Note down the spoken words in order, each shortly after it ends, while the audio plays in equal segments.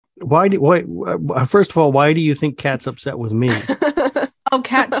First of all, why do you think Kat's upset with me? Oh,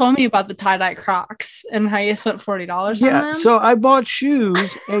 Kat told me about the tie-dye Crocs and how you spent $40 on them. So I bought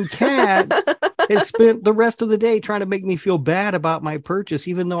shoes, and Kat has spent the rest of the day trying to make me feel bad about my purchase,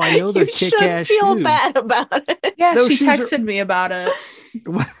 even though I know they're kick-ass feel shoes. bad about it. Yeah, she texted me about it.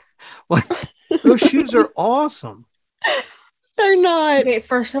 Those shoes are awesome. They're not. Okay,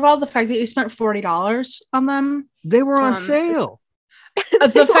 first of all, the fact that you spent $40 on them. They were on sale. The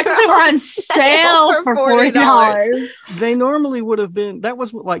fact that they were on sale for $40. They normally would have been, that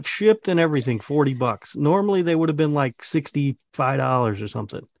was like shipped and everything, $40. Normally they would have been like $65 or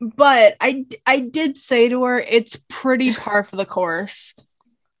something. But I did say to her, it's pretty par for the course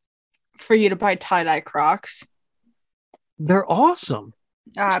for you to buy tie-dye Crocs. They're awesome.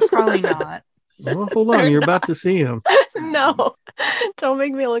 Probably not. Well, hold on, you're about to see them. No, don't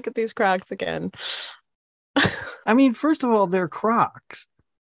make me look at these Crocs again. I mean, first of all, they're Crocs.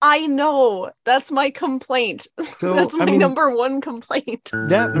 I know. That's my complaint. So, that's my number one complaint.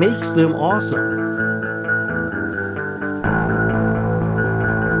 That makes them awesome.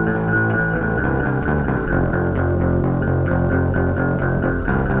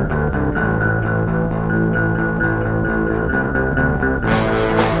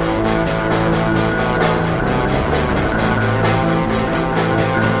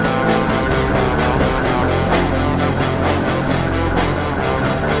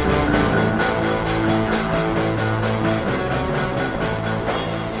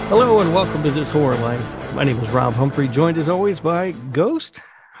 Hello and welcome to This Horror Life. My name is Rob Humphrey, joined as always by Ghost.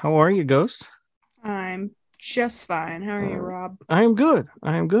 How are you, Ghost? I'm just fine. How are you, Rob? I am good.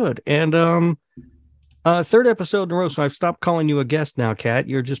 And third episode in a row, so I've stopped calling you a guest now, Kat.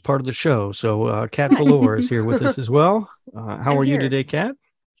 You're just part of the show. So Kat Valor is here with us as well. How are you today, Kat?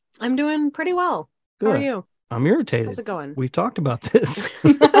 I'm doing pretty well. Good. How are you? I'm irritated. How's it going? We've talked about this.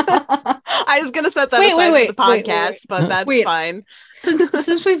 I was gonna set that aside for the podcast, but that's fine.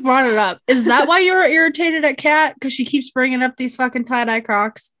 Since we've brought it up, is that why you're irritated at Kat? Because she keeps bringing up these fucking tie-dye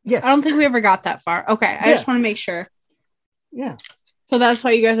Crocs? Yes. I don't think we ever got that far. Okay, I just want to make sure. Yeah. So that's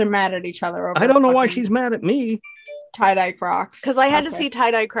why you guys are mad at each other. Over I don't know why she's mad at me. Tie-dye Crocs. Because I had to see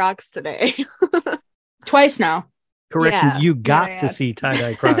tie-dye Crocs today. Twice now. Correction, Yeah. you got to see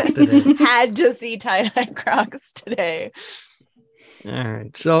tie-dye Crocs today. Had to see tie-dye Crocs today. All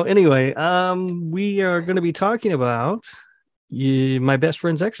right. So anyway, we are going to be talking about my best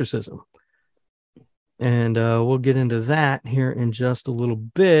friend's exorcism. And we'll get into that here in just a little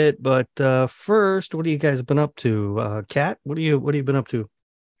bit. But first, what have you guys been up to? Kat, what have you been up to?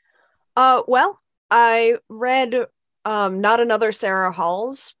 Well, I read Not Another Sarah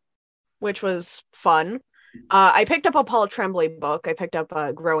Halls, which was fun. I picked up a Paul Tremblay book. I picked up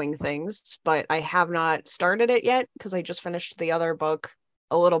Growing Things, but I have not started it yet because I just finished the other book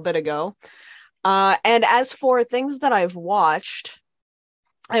a little bit ago. And as for things that I've watched,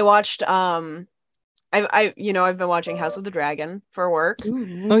 I watched I've been watching House of the Dragon for work.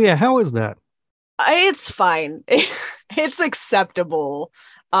 Oh yeah, how is that? It's fine. It's acceptable.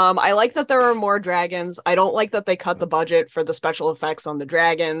 I like that there are more dragons. I don't like that they cut the budget for the special effects on the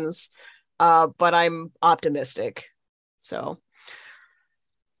dragons. But I'm optimistic. So,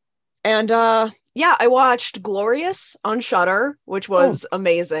 and I watched Glorious on Shudder, which was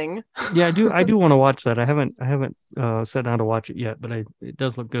amazing. Yeah, I do want to watch that. I haven't sat down to watch it yet, but it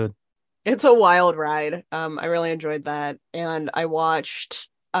does look good. It's a wild ride. I really enjoyed that, and I watched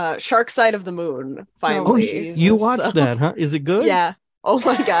Shark Side of the Moon finally. Oh, you watched that, huh? Is it good? Yeah. Oh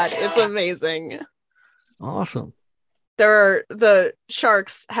my god, it's amazing. Awesome. The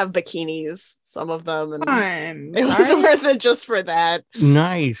sharks have bikinis, some of them, and it was worth it just for that.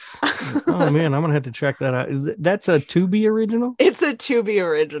 Nice. Oh man, I'm gonna have to check that out. That's a Tubi original? It's a Tubi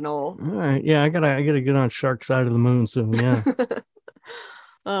original. All right, yeah, I gotta get on Shark Side of the Moon soon. Yeah.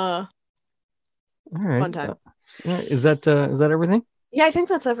 All right. Fun time. Is that everything? Yeah, I think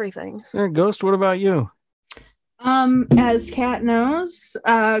that's everything. All right, Ghost, what about you? As Kat knows,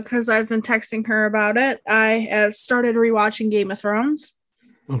 because I've been texting her about it, I have started rewatching Game of Thrones.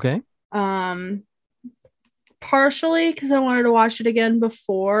 Okay. Partially because I wanted to watch it again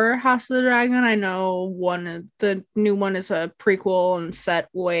before House of the Dragon. I know the new one is a prequel and set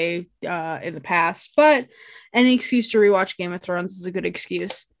way in the past, but any excuse to rewatch Game of Thrones is a good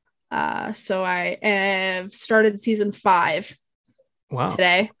excuse. So I have started season 5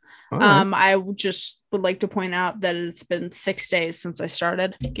 today. All right. Just would like to point out that it's been 6 days since I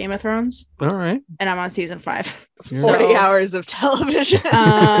started Game of Thrones, All right. and I'm on season 5. Yeah. 40 hours of television.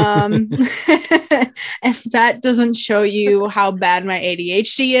 If that doesn't show you how bad my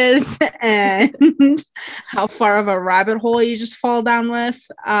ADHD is and how far of a rabbit hole you just fall down with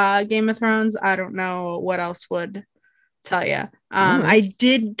Game of Thrones, I don't know what else would tell you. I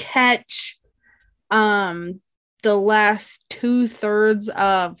did catch the last 2/3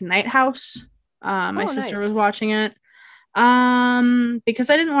 of Night House. My sister was watching it. Because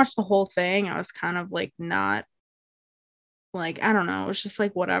I didn't watch the whole thing, I was kind of like not like, I don't know, it was just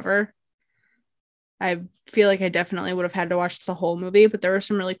like whatever. I feel like I definitely would have had to watch the whole movie, but there were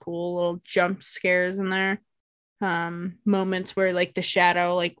some really cool little jump scares in there. Moments where like the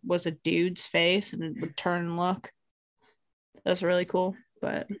shadow like was a dude's face and it would turn and look. That was really cool.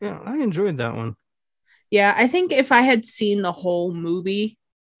 But yeah, I enjoyed that one. Yeah, I think if I had seen the whole movie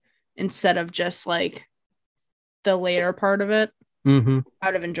instead of just like the later part of it, I would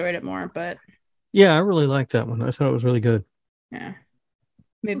have enjoyed it more. But yeah, I really liked that one. I thought it was really good. Yeah,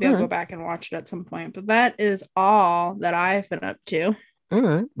 maybe I'll go back and watch it at some point. But that is all that I've been up to. All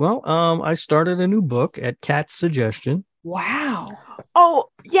right. Well, I started a new book at Kat's suggestion. Wow. Oh,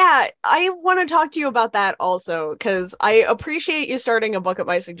 yeah. I want to talk to you about that also, because I appreciate you starting a book at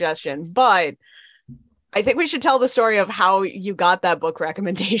my suggestion, but I think we should tell the story of how you got that book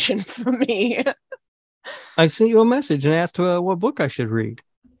recommendation from me. I sent you a message and asked what book I should read.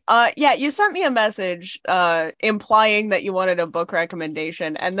 Yeah, you sent me a message implying that you wanted a book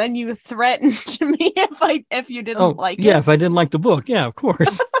recommendation, and then you threatened me if you didn't like it. Yeah, if I didn't like the book. Yeah, of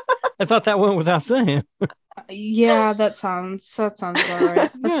course. I thought that went without saying. Yeah, that sounds all right.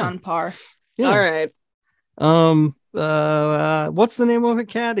 That's on par. Yeah. All right. What's the name of it,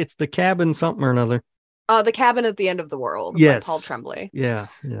 Kat? It's The Cabin something or another. The Cabin at the End of the World by Paul Tremblay. Yeah.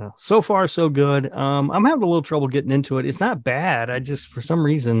 So far, so good. I'm having a little trouble getting into it. It's not bad. I just, for some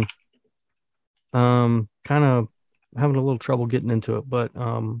reason, kind of having a little trouble getting into it, but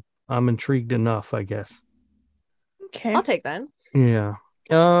I'm intrigued enough, I guess. Okay. I'll take that. Yeah.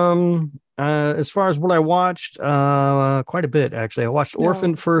 As far as what I watched, quite a bit, actually. I watched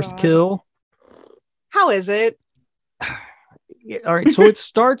Orphan First Kill. How is it? All right. So it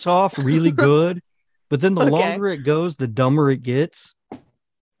starts off really good. But then the longer it goes, the dumber it gets.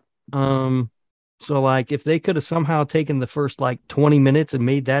 So like if they could have somehow taken the first like 20 minutes and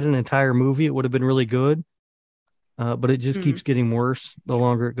made that an entire movie, it would have been really good. But it just keeps getting worse the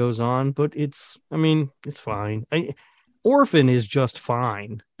longer it goes on. But it's fine. Orphan is just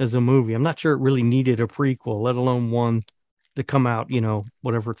fine as a movie. I'm not sure it really needed a prequel, let alone one to come out,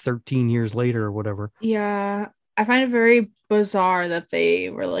 13 years later or whatever. Yeah. I find it very bizarre that they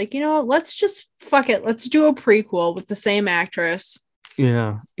were like, let's just fuck it. Let's do a prequel with the same actress.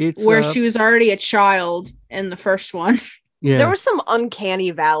 Yeah. It's where she was already a child in the first one. Yeah. There was some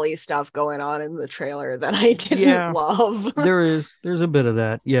Uncanny Valley stuff going on in the trailer that I didn't love. There's a bit of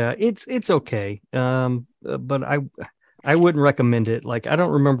that. Yeah. It's okay. But I wouldn't recommend it. Like, I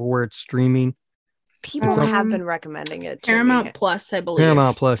don't remember where it's streaming. People have been recommending it to Paramount me. Plus, I believe.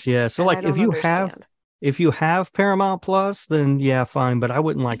 Paramount Plus, yeah. So like understand. if you have Paramount Plus, then yeah, fine. But I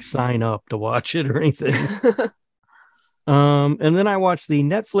wouldn't like sign up to watch it or anything. And then I watched the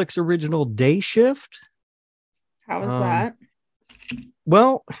Netflix original Day Shift. How was that?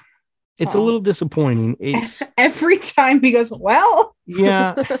 Well, it's a little disappointing. It's every time he goes, well,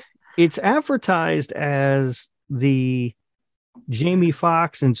 yeah, it's advertised as the Jamie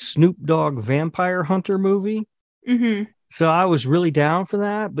Foxx and Snoop Dogg vampire hunter movie. So I was really down for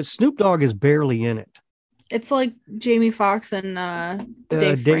that, but Snoop Dogg is barely in it. It's like Jamie Foxx and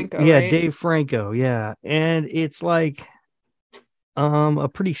Dave Franco. Yeah, right? Dave Franco. Yeah, and it's like a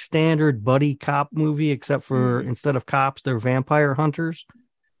pretty standard buddy cop movie, except for instead of cops, they're vampire hunters.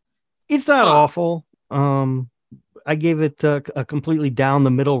 It's not awful. I gave it a completely down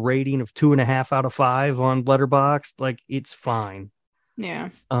the middle rating of 2.5 out of 5 on Letterboxd. Like, it's fine. Yeah.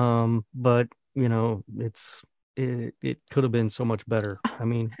 But it could have been so much better. I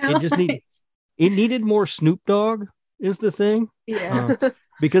mean, it needed more Snoop Dogg is the thing. Yeah.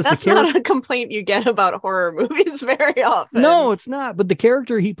 Because that's not a complaint you get about horror movies very often. No, it's not. But the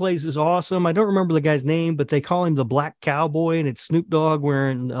character he plays is awesome. I don't remember the guy's name, but they call him the Black Cowboy, and it's Snoop Dogg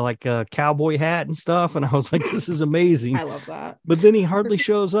wearing like a cowboy hat and stuff. And I was like, this is amazing. I love that. But then he hardly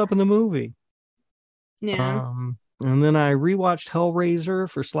shows up in the movie. Yeah. And then I rewatched Hellraiser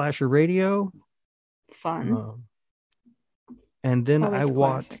for Slasher Radio. Fun. And then I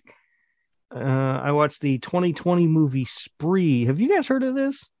watched the 2020 movie Spree. Have you guys heard of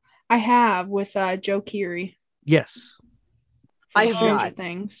this? I have, with Joe Keery. Yes. I from have Stranger not.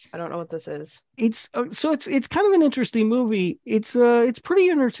 Things. I don't know what this is. It's kind of an interesting movie. It's pretty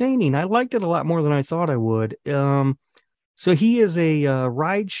entertaining. I liked it a lot more than I thought I would. So he is a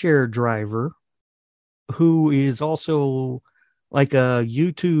rideshare driver who is also like a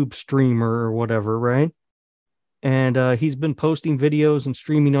YouTube streamer or whatever, right? And he's been posting videos and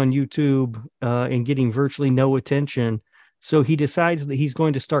streaming on YouTube and getting virtually no attention. So he decides that he's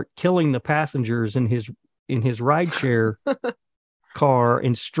going to start killing the passengers in his rideshare car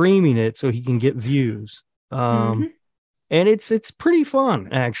and streaming it so he can get views. Mhm. And it's pretty fun,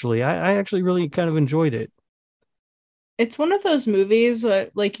 actually. I actually really kind of enjoyed it. It's one of those movies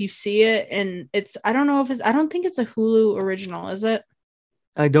that like you see it and I don't think it's a Hulu original, is it?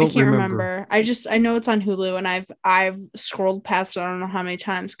 I I don't can't remember. remember. I know it's on Hulu and I've scrolled past it I don't know how many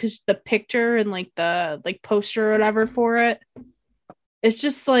times because the picture and like the like poster or whatever for it, it's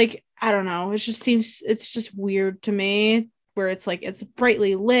just like I don't know. It's just weird to me where it's like it's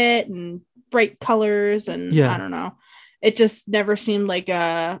brightly lit and bright colors and I Yeah. don't know. It just never seemed like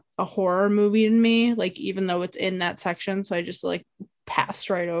a horror movie to me, like even though it's in that section, so I just like passed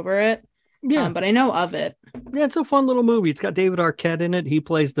right over it. Yeah. But I know of it. Yeah, it's a fun little movie. It's got David Arquette in it. He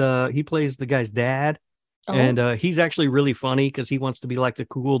plays the guy's dad. And he's actually really funny because he wants to be like the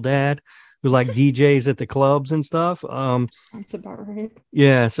cool dad who like DJs at the clubs and stuff. That's about right.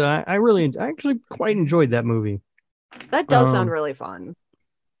 Yeah, so I actually quite enjoyed that movie. That does sound really fun.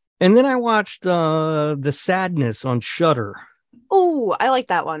 And then I watched The Sadness on Shudder. Oh, I like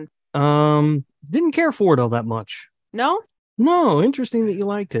that one. Didn't care for it all that much. No? No, interesting that you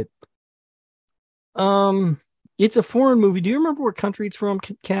liked it. It's a foreign movie. Do you remember what country it's from,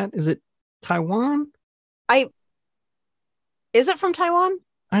 Kat? Is it Taiwan? Is it from Taiwan?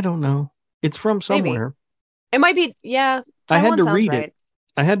 I don't know. It's from somewhere. Maybe. It might be, yeah. I had Taiwan to sounds read right. it.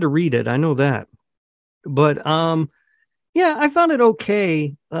 I had to read it. I know that. But yeah, I found it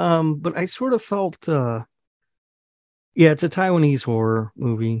okay. But I sort of felt yeah, it's a Taiwanese horror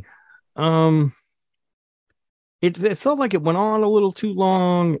movie. It felt like it went on a little too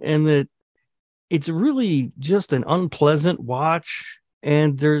long and that it's really just an unpleasant watch,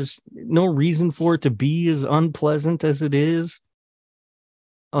 and there's no reason for it to be as unpleasant as it is.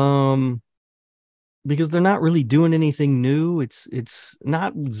 Because they're not really doing anything new. It's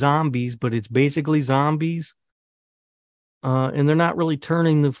not zombies, but it's basically zombies. And they're not really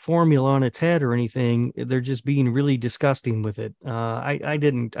turning the formula on its head or anything. They're just being really disgusting with it. I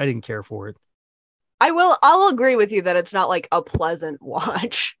didn't care for it. I'll agree with you that it's not like a pleasant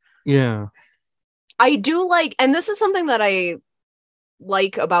watch. Yeah. I do like, and this is something that I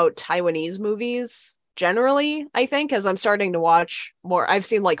like about Taiwanese movies generally, I think, as I'm starting to watch more. I've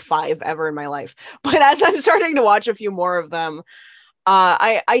seen like 5 ever in my life, but as I'm starting to watch a few more of them,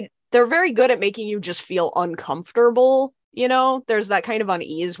 they're very good at making you just feel uncomfortable. You know, there's that kind of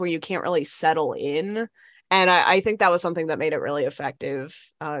unease where you can't really settle in. And I think that was something that made it really effective.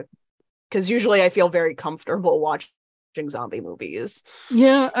 Because usually I feel very comfortable watching zombie movies.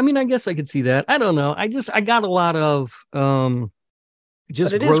 Yeah, I mean, I guess I could see that. I don't know. I got a lot of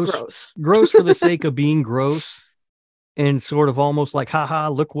just But it is gross. gross for the sake of being gross, and sort of almost like, haha,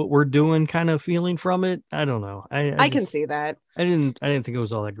 look what we're doing kind of feeling from it. I don't know. I can see that. I didn't think it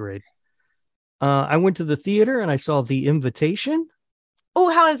was all that great. I went to the theater and I saw The Invitation. Oh,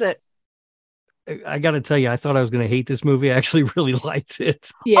 how is it? I got to tell you, I thought I was going to hate this movie. I actually really liked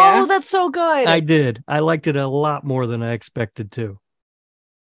it. Yeah. Oh, that's so good. I did. I liked it a lot more than I expected to.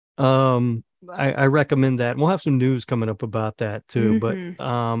 I recommend that. We'll have some news coming up about that too. Mhm.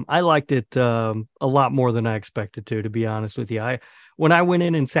 But I liked it a lot more than I expected to be honest with you. When I went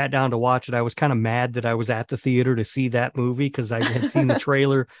in and sat down to watch it, I was kind of mad that I was at the theater to see that movie because I had seen the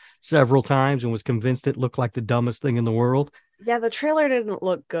trailer several times and was convinced it looked like the dumbest thing in the world. Yeah, the trailer didn't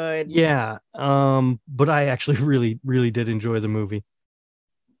look good. Yeah. But I actually really, really did enjoy the movie.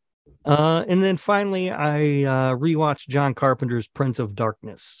 And then finally, I rewatched John Carpenter's Prince of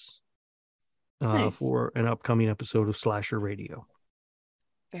Darkness Nice. for an upcoming episode of Slasher Radio.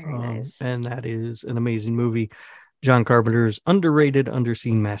 Very nice. And that is an amazing movie. John Carpenter's underrated,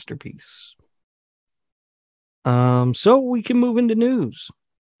 underseen masterpiece. So we can move into news.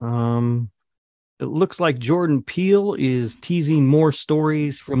 It looks like Jordan Peele is teasing more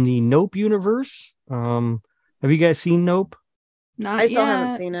stories from the Nope universe. Have you guys seen Nope? Not I still yet.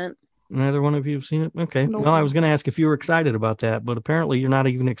 haven't seen it. Neither one of you have seen it? Okay. Nope. Well, I was going to ask if you were excited about that, but apparently you're not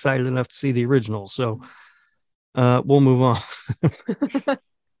even excited enough to see the original. So we'll move on.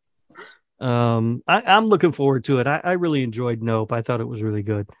 I'm looking forward to it. I really enjoyed Nope. I thought it was really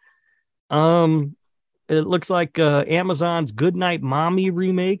good. it looks like Amazon's Goodnight Mommy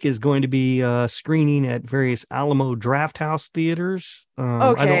remake is going to be screening at various Alamo Drafthouse theaters.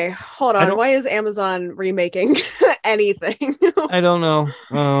 Okay, hold on. Why is Amazon remaking anything? I don't know.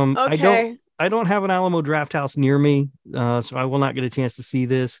 Okay. I don't have an Alamo Drafthouse near me, so I will not get a chance to see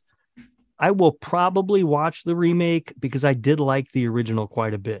this. I will probably watch the remake because I did like the original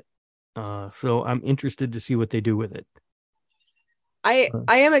quite a bit. So I'm interested to see what they do with it. I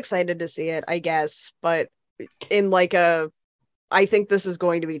am excited to see it, I guess, but in like I think this is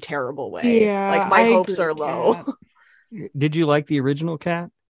going to be terrible way. Yeah, like my hopes are low. Did you like the original, Kat?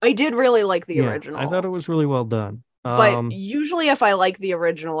 I did really like the original. I thought it was really well done. But usually if I like the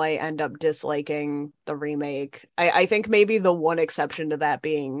original, I end up disliking the remake. I think maybe the one exception to that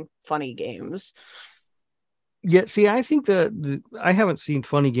being Funny Games. Yeah, see, I think I haven't seen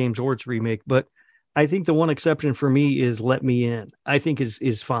Funny Games or its remake, but I think the one exception for me is Let Me In. I think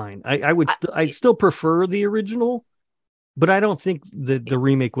is fine. I still prefer the original, but I don't think the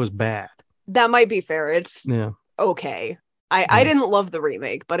remake was bad. That might be fair. It's okay. I didn't love the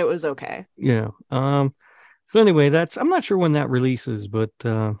remake, but it was okay. Yeah. So anyway, I'm not sure when that releases, but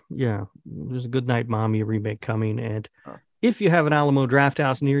yeah, there's a Goodnight Mommy remake coming, and if you have an Alamo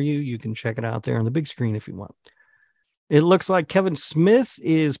Drafthouse near you, you can check it out there on the big screen if you want. It looks like Kevin Smith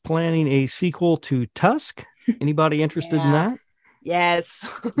is planning a sequel to Tusk. Anybody interested in that? Yes.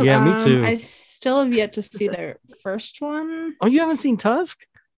 Yeah, me too. I still have yet to see their first one. Oh, you haven't seen Tusk?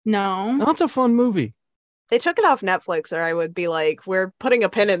 No. That's a fun movie. They took it off Netflix, or I would be like, we're putting a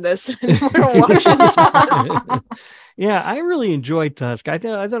pin in this and we're watching Tusk. Yeah, I really enjoyed Tusk. I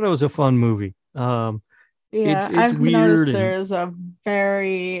thought it was a fun movie. Yeah, I've noticed there's a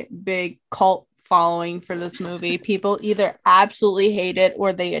very big cult following for this movie. People either absolutely hate it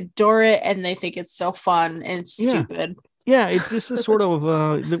or they adore it and they think it's so fun and stupid. Yeah, it's just a sort of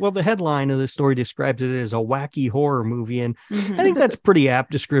the headline of the story describes it as a wacky horror movie, and I think that's pretty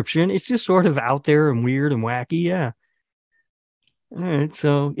apt description. It's just sort of out there and weird and wacky. Yeah. All right,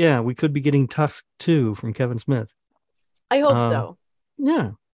 so yeah, we could be getting Tusk 2 from Kevin Smith. I hope so.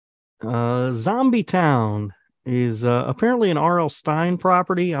 Yeah. Zombie Town is apparently an R.L. Stine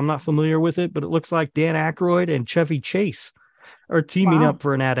property. I'm not familiar with it, but it looks like Dan Aykroyd and Chevy Chase are teaming up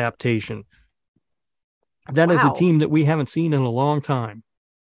for an adaptation. That is a team that we haven't seen in a long time.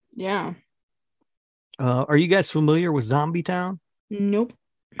 Yeah. Are you guys familiar with Zombie Town? Nope.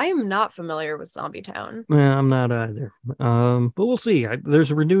 I am not familiar with Zombie Town. Yeah, I'm not either. But we'll see.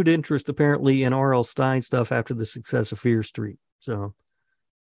 There's a renewed interest apparently in R.L. Stine stuff after the success of Fear Street. So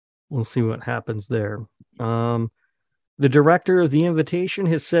we'll see what happens there. The director of The Invitation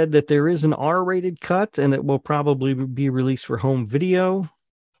has said that there is an R-rated cut and it will probably be released for home video.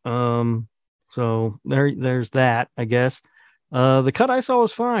 So there's that, I guess. The cut I saw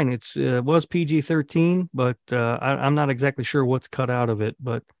was fine. It was PG-13, but I'm not exactly sure what's cut out of it.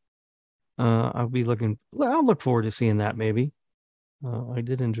 But I'll look forward to seeing that maybe. I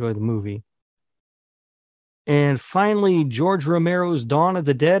did enjoy the movie. And finally, George Romero's Dawn of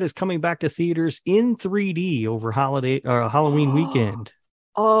the Dead is coming back to theaters in 3D over Halloween weekend.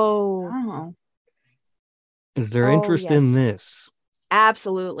 Oh. Is there interest in this?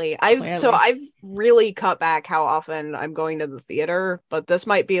 Absolutely. I've really cut back how often I'm going to the theater, but this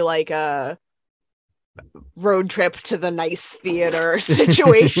might be like a road trip to the nice theater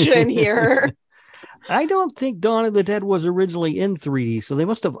situation here. I don't think Dawn of the Dead was originally in 3D, so they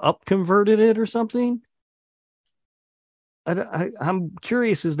must have up-converted it or something. I'm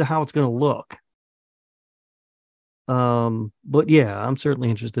curious as to how it's going to look. But yeah, I'm certainly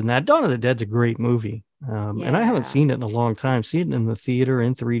interested in that. Dawn of the Dead's a great movie. And I haven't seen it in a long time. Seeing it in the theater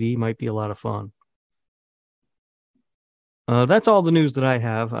in 3D might be a lot of fun. That's all the news that I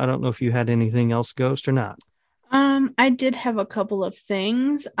have. I don't know if you had anything else, Ghost, or not. I did have a couple of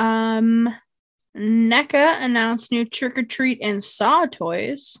things. NECA announced new Trick or Treat and Saw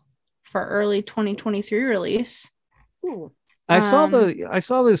toys for early 2023 release. Ooh. I saw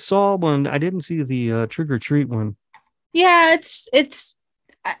the Saw one. I didn't see the Trick or Treat one. Yeah, it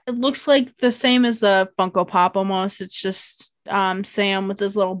looks like the same as the Funko Pop almost. It's just Sam with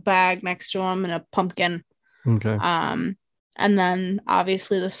his little bag next to him and a pumpkin. Okay. And then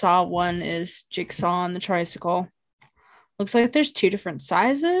obviously the Saw one is Jigsaw on the tricycle. Looks like there's two different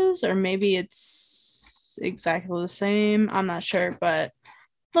sizes, or maybe it's exactly the same. I'm not sure, but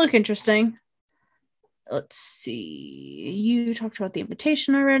look interesting. Let's see. You talked about The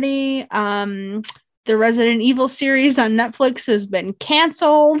Invitation already. The Resident Evil series on Netflix has been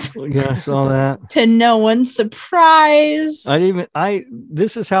canceled. Yeah, I saw that. To no one's surprise.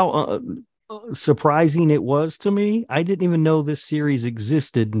 This is how surprising it was to me. I didn't even know this series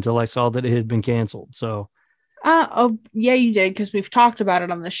existed until I saw that it had been canceled. So, Oh, yeah, you did, because we've talked about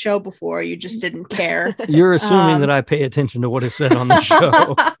it on the show before. You just didn't care. you're assuming that Um, I pay attention to what is said on the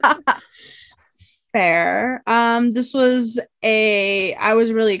show. Fair. I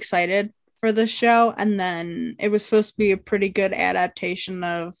was really excited for this show, and then it was supposed to be a pretty good adaptation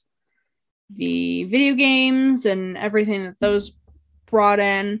of the video games and everything that those brought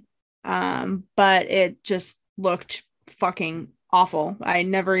in. But it just looked fucking awful. I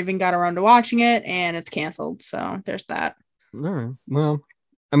never even got around to watching it, and it's canceled. So there's that. All right. Well,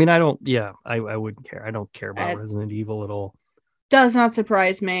 I mean, I wouldn't care. I don't care about Uh, Resident Evil at all. Does not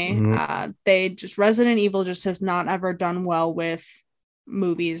surprise me. Mhm. Resident Evil just has not ever done well with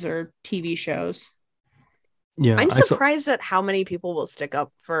movies or TV shows. Yeah. I'm surprised at how many people will stick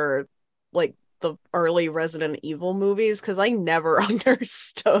up for like the early Resident Evil movies because I never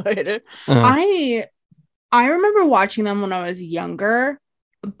understood. I remember watching them when I was younger,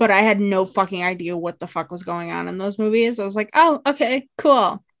 but I had no fucking idea what the fuck was going on in those movies. I was like, oh, okay,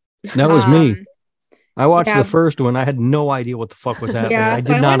 cool. That was me. Um, I watched yeah. the first one. I had no idea what the fuck was happening. Yeah, I if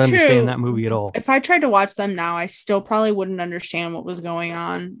did I not went understand to- that movie at all. If I tried to watch them now, I still probably wouldn't understand what was going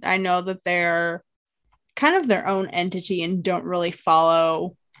on. I know that they're kind of their own entity and don't really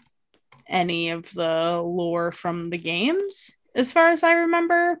follow any of the lore from the games, as far as I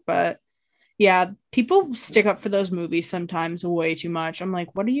remember. But yeah, people stick up for those movies sometimes way too much. I'm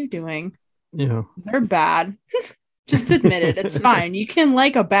like, what are you doing? Yeah. They're bad. Just admit it. It's fine. You can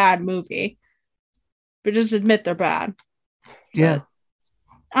like a bad movie, but just admit they're bad. Yeah. But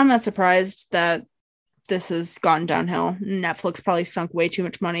I'm not surprised that this has gone downhill. Netflix probably sunk way too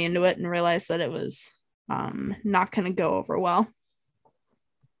much money into it and realized that it was not going to go over well.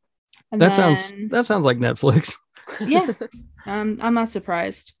 And That sounds like Netflix. Yeah. I'm not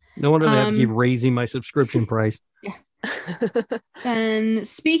surprised. No wonder they have to keep raising my subscription price. And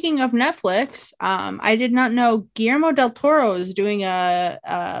speaking of Netflix, I did not know Guillermo del Toro is doing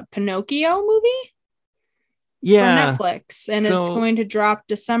a Pinocchio movie Yeah. for Netflix, and it's going to drop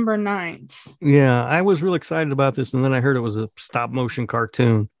December 9th. Yeah, I was real excited about this, and then I heard it was a stop motion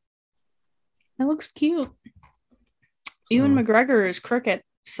cartoon. It looks cute. Ewan McGregor is Cricket,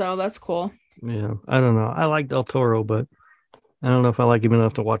 so that's cool. Yeah, I don't know. I like Del Toro, but I don't know if I like him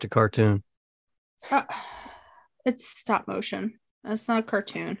enough to watch a cartoon. It's stop motion. That's not a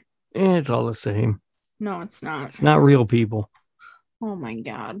cartoon. It's all the same. No, it's not. It's not real people. Oh my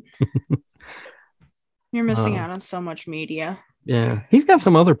God. You're missing out on so much media. Yeah. He's got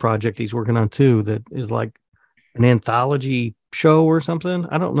some other project he's working on too that is like an anthology show or something.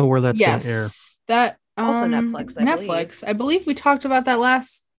 I don't know where that's going to air. That also Netflix. I believe we talked about that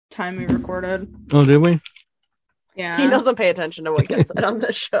last time we recorded. Oh, did we? Yeah. He doesn't pay attention to what gets said on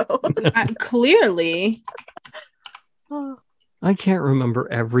the show. Clearly. I can't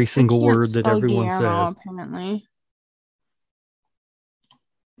remember every single word that everyone Guillermo, says. Apparently.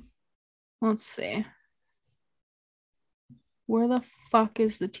 Let's see. Where the fuck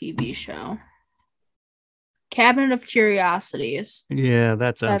is the TV show? Cabinet of Curiosities. Yeah,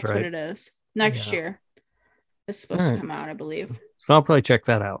 that sounds That's right. what it is. Next year. It's supposed to come out, I believe. So I'll probably check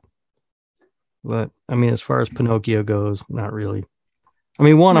that out. But I mean, as far as Pinocchio goes, not really. I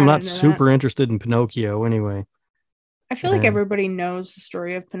mean, I'm not super interested in Pinocchio anyway. I feel like everybody knows the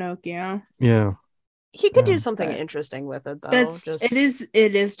story of Pinocchio. Yeah. He could do something interesting with it, though.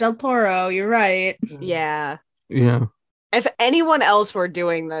 It is Del Toro. You're right. Yeah. Yeah. If anyone else were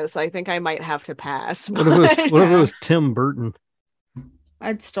doing this, I think I might have to pass. What if it was Tim Burton?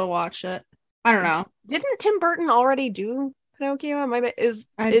 I'd still watch it. I don't know. Didn't Tim Burton already do Pinocchio? Is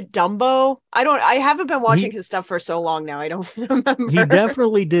it Dumbo? I haven't been watching his stuff for so long now. I don't remember. He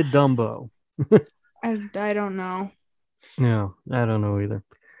definitely did Dumbo. I don't know. No, I don't know either.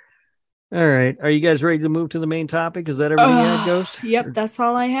 All right. Are you guys ready to move to the main topic? Is that everything you had, Ghost? Yep, that's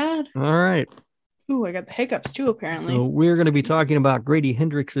all I had. All right. Ooh, I got the hiccups too, apparently. So we're going to be talking about Grady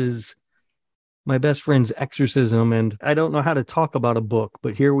Hendrix's My Best Friend's Exorcism, and I don't know how to talk about a book,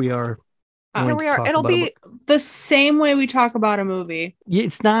 but here we are. It'll be the same way we talk about a movie.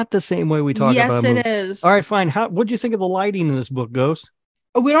 It's not the same way we talk about a movie. Yes, it is. All right, fine. What'd you think of the lighting in this book, Ghost?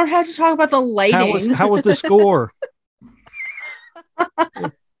 We don't have to talk about the lighting. How was the score?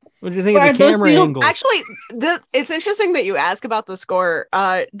 What do you think of the camera angles? Actually, it's interesting that you ask about the score.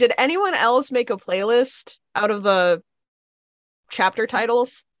 Did anyone else make a playlist out of the chapter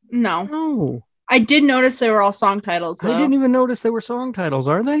titles? No. I did notice they were all song titles, though. I didn't even notice they were song titles,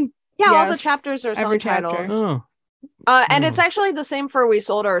 are they? Yeah, all the chapters are song every titles. chapter. Oh, And it's actually the same for We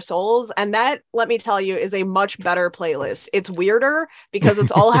Sold Our Souls, and that, let me tell you, is a much better playlist. It's weirder because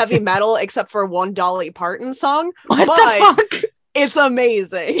it's all heavy metal except for one Dolly Parton song. What but the fuck? It's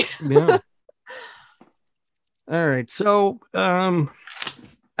amazing. Yeah. All right. So, I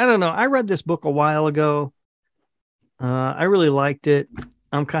don't know. I read this book a while ago. I really liked it.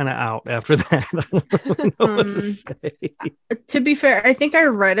 I'm kind of out after that. I don't know what to say. To be fair, I think I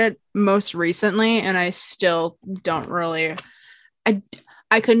read it most recently, and I still don't really.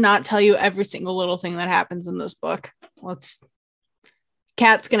 I could not tell you every single little thing that happens in this book.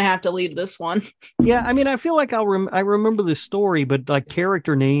 Kat's gonna have to lead this one. Yeah, I mean, I feel like I remember the story, but like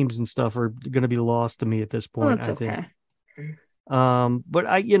character names and stuff are going to be lost to me at this point. That's okay. But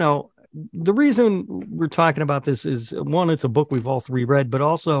the reason we're talking about this is, one, it's a book we've all three read, but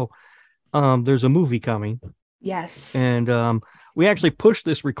also there's a movie coming. Yes. And we actually pushed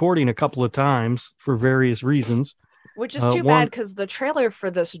this recording a couple of times for various reasons. Which is too bad because the trailer for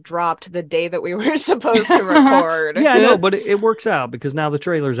this dropped the day that we were supposed to record. Yeah, I know, but it works out because now the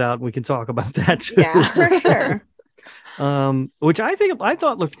trailer's out and we can talk about that too. Yeah, for sure. Which I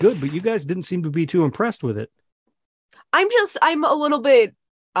thought looked good, but you guys didn't seem to be too impressed with it. I'm a little bit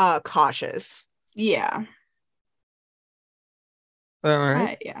cautious. Yeah. All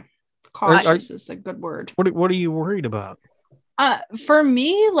right. Yeah. Cautious is a good word. What are you worried about? For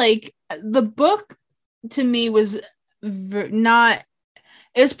me, like, the book to me was not,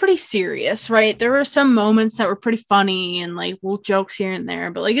 it was pretty serious, right? There were some moments that were pretty funny and like little jokes here and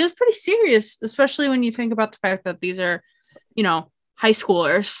there, but like it was pretty serious, especially when you think about the fact that these are, high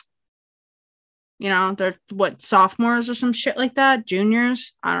schoolers. They're sophomores or some shit like that,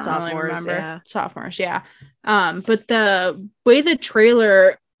 juniors. I don't really remember. Yeah. Sophomores, yeah. But the way the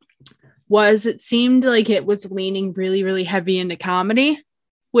trailer was, it seemed like it was leaning really, really heavy into comedy,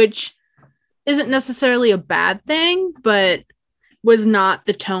 which isn't necessarily a bad thing, but was not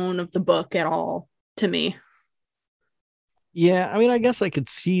the tone of the book at all to me. Yeah, I mean, I guess I could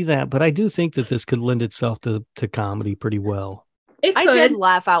see that, but I do think that this could lend itself to comedy pretty well. I did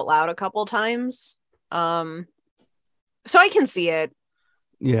laugh out loud a couple times. So I can see it.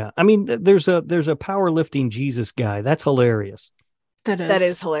 Yeah. I mean, there's a powerlifting Jesus guy. That's hilarious. That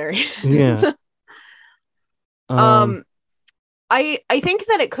is hilarious. Yeah. I think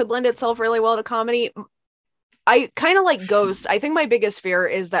that it could lend itself really well to comedy. I kind of like Ghost. I think my biggest fear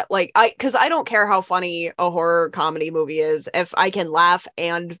is that because I don't care how funny a horror comedy movie is. If I can laugh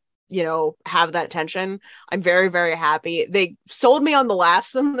and, have that tension, I'm very, very happy. They sold me on the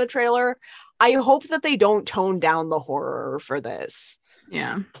laughs in the trailer. I hope that they don't tone down the horror for this.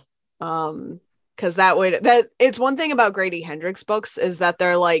 Yeah. Because it's one thing about Grady Hendrix books is that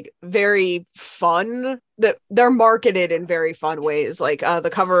they're like very fun, that they're marketed in very fun ways. Like the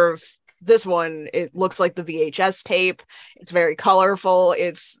cover of this one, it looks like the VHS tape. It's very colorful.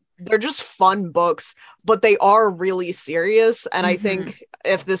 They're just fun books, but they are really serious. And I think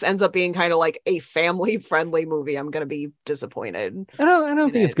if this ends up being kind of like a family friendly movie, I'm going to be disappointed. I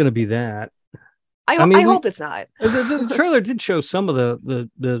don't think it's going to be that. I hope it's not. The trailer did show some of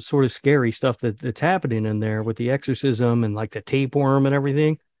the sort of scary stuff that's happening in there with the exorcism and like the tapeworm and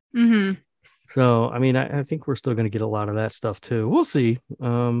everything. Mm-hmm. So, I mean, I think we're still going to get a lot of that stuff too. We'll see.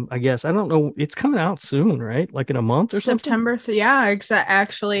 I guess. I don't know. It's coming out soon, right? Like in a month or September. Yeah,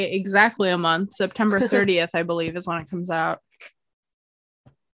 actually exactly a month. September 30th, I believe, is when it comes out.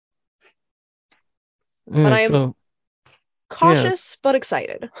 But I am cautious, but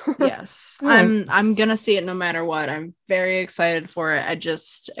excited. Yes. I'm gonna see it no matter what. I'm very excited for it. I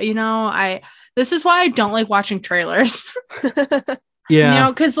just, this is why I don't like watching trailers. Yeah.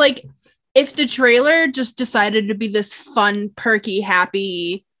 Because like if the trailer just decided to be this fun, perky,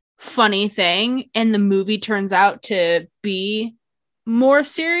 happy, funny thing, and the movie turns out to be more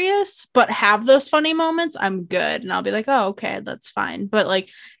serious but have those funny moments, I'm good, and I'll be like, oh, okay, that's fine. But like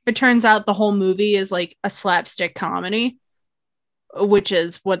if it turns out the whole movie is like a slapstick comedy, which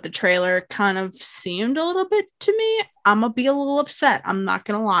is what the trailer kind of seemed a little bit to me, I'm gonna be a little upset. I'm not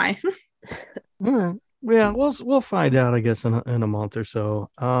gonna lie. All right. Yeah, we'll find out, I guess, in a month or so.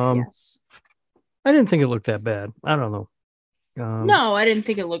 Yes. I didn't think it looked that bad. I don't know. No, I didn't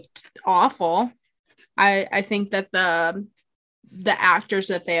think it looked awful. I think that the actors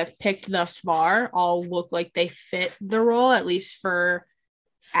that they have picked thus far all look like they fit the role, at least for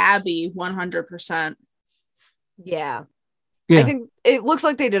Abby, 100%. Yeah. I think it looks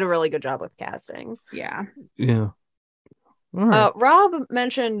like they did a really good job with casting. Yeah. Yeah. All right. Rob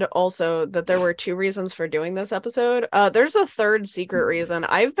mentioned also that there were 2 reasons for doing this episode. There's a third secret reason.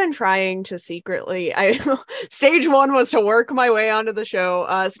 I've been trying to secretly. Stage 1 was to work my way onto the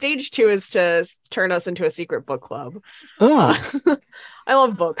show. Stage 2 is to turn us into a secret book club. Oh, I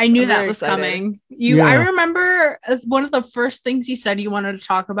love books. I knew I'm that very was excited. coming. I Yeah. remember one of the first things you said you wanted to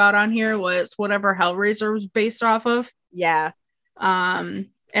talk about on here was whatever Hellraiser was based off of. Yeah.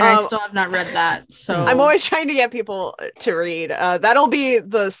 And I still have not read that. So I'm always trying to get people to read. That'll be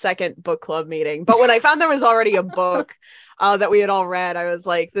the second book club meeting. But when I found there was already a book that we had all read, I was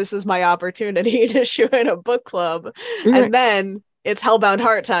like, this is my opportunity to shoe in a book club. And then it's Hellbound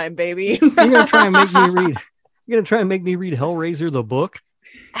Heart time, baby. You're gonna try and make me read. You're gonna try and make me read Hellraiser the book.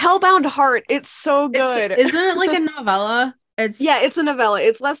 Hellbound Heart. It's so good. Isn't it like a novella? It's a novella.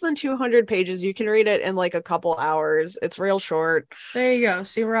 It's less than 200 pages. You can read it in like a couple hours. It's real short. There you go.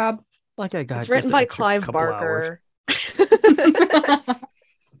 See, Rob. Like I got. It's written by Clive Barker.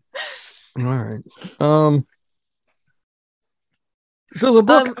 All right. So the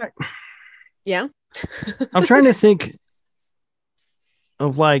book. Yeah. I'm trying to think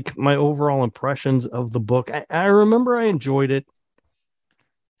of like my overall impressions of the book. I remember I enjoyed it.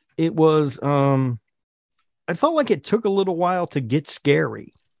 It was I felt like it took a little while to get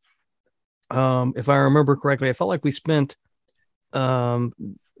scary. If I remember correctly, I felt like we spent a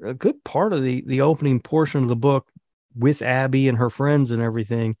good part of the opening portion of the book with Abby and her friends and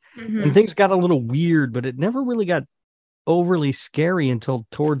everything. Mm-hmm. And things got a little weird, but it never really got overly scary until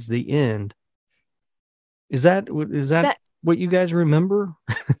towards the end. Is that what you guys remember?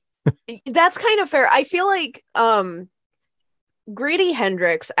 That's kind of fair. I feel like Grady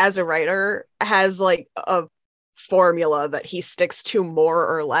Hendrix as a writer has like a formula that he sticks to more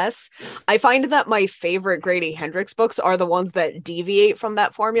or less. I find that my favorite Grady Hendrix books are the ones that deviate from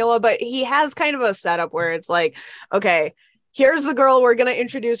that formula, but he has kind of a setup where it's like, okay, here's the girl, we're going to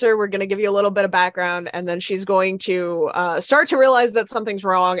introduce her, we're going to give you a little bit of background, and then she's going to start to realize that something's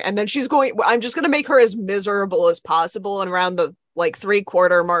wrong, and then I'm just going to make her as miserable as possible, and around the like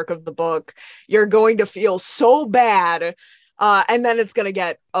 3/4 mark of the book, you're going to feel so bad. And then it's going to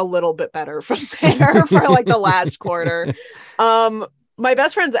get a little bit better from there for like the last quarter. My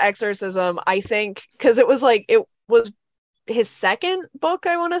Best Friend's Exorcism, I think, because it was his second book,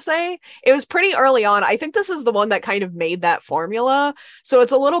 I want to say. It was pretty early on. I think this is the one that kind of made that formula. So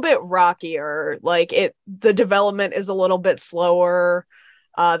it's a little bit rockier. Like the development is a little bit slower.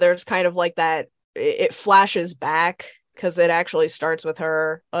 There's kind of like that, it flashes back because it actually starts with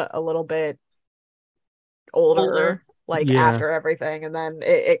her a little bit older. After everything, and then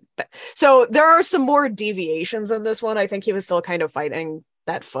so there are some more deviations in this one. I think he was still kind of fighting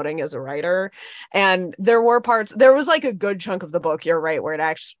that footing as a writer, and there was like a good chunk of the book, you're right, where it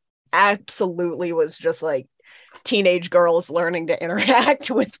absolutely was just like teenage girls learning to interact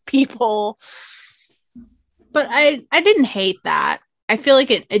with people. But I didn't hate that. I feel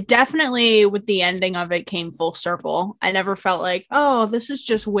like it definitely, with the ending of it, came full circle. I never felt like, oh, this is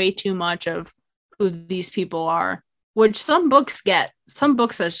just way too much of who these people are. Which some books get. Some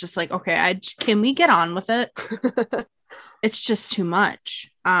books that's just like, okay, can we get on with it? It's just too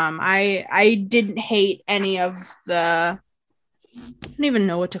much. I didn't hate any of I don't even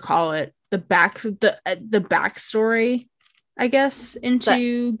know what to call it. The backstory, I guess,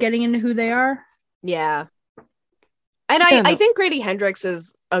 into getting into who they are. Yeah. And I think Grady Hendrix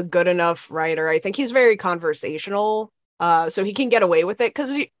is a good enough writer. I think he's very conversational, so he can get away with it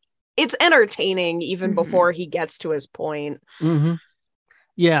because it's entertaining even before he gets to his point. Mm-hmm.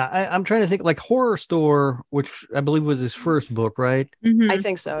 Yeah, I'm trying to think, like Horror Store, which I believe was his first book, right? I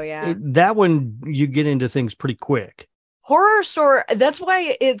think so, yeah. That one, you get into things pretty quick. Horror Store, that's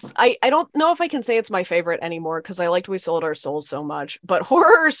why I don't know if I can say it's my favorite anymore because I liked We Sold Our Souls so much, but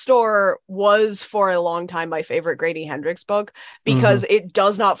Horror Store was for a long time my favorite Grady Hendrix book because it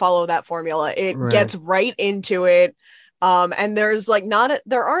does not follow that formula. It gets right into it. And there's like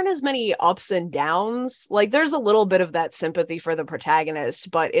there aren't as many ups and downs. Like there's a little bit of that sympathy for the protagonist,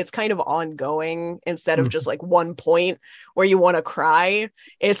 but it's kind of ongoing instead of just like one point where you want to cry.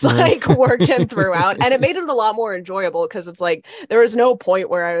 It's like worked in throughout, and it made it a lot more enjoyable because it's like there was no point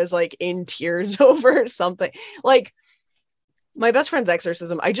where I was like in tears over something. Like My Best Friend's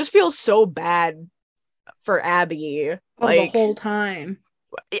Exorcism, I just feel so bad for Abby. The whole time.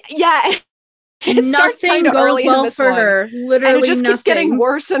 Yeah. Nothing goes well for her. Literally, and it just nothing. keeps getting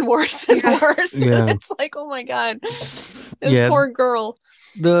worse and worse and worse. Yeah. It's like, oh my god, this poor girl.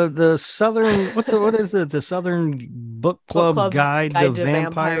 The Southern what is it? The Southern Book Club's Guide to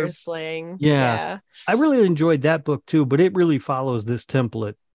Vampire Slaying. Yeah, I really enjoyed that book too, but it really follows this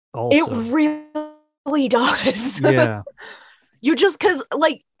template. Also, it really really does. Yeah. You just because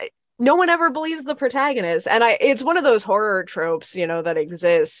like no one ever believes the protagonist, and it's one of those horror tropes, that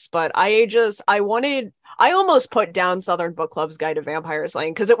exists. But I almost put down Southern Book Club's Guide to Vampire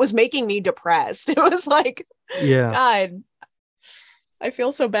Slaying because it was making me depressed. It was like, Yeah. God, I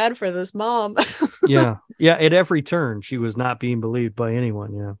feel so bad for this mom. Yeah. Yeah. At every turn, she was not being believed by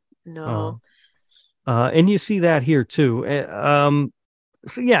anyone. Yeah. No. And you see that here too.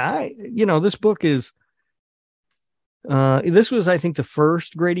 So yeah, this book is, this was, I think, the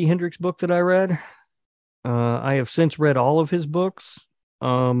first Grady Hendrix book that I read. I have since read all of his books.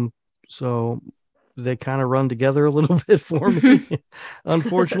 So they kind of run together a little bit for me,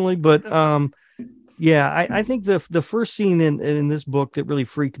 unfortunately. But yeah, I think the first scene in this book that really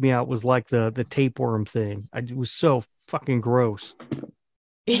freaked me out was like the tapeworm thing. It was so fucking gross.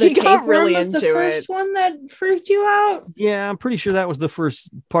 He got really was into the first one that freaked you out. Yeah, I'm pretty sure that was the first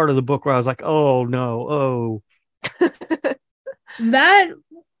part of the book where I was like, oh no, oh. That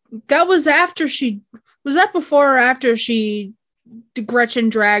was after was that before or after Gretchen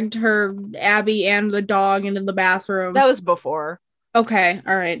dragged her Abby and the dog into the bathroom? That was before. Okay,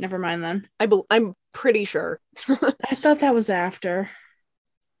 all right, never mind then. I'm pretty sure. I thought that was after.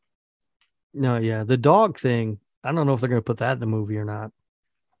 No, yeah, the dog thing. I don't know if they're going to put that in the movie or not.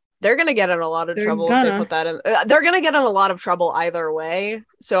 They're going to get in a lot of trouble if they put that in. They're going to get in a lot of trouble either way.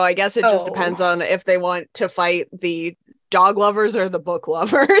 So I guess it just depends on if they want to fight the dog lovers or the book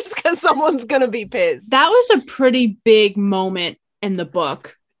lovers, because someone's going to be pissed. That was a pretty big moment in the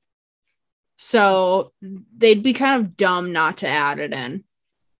book. So they'd be kind of dumb not to add it in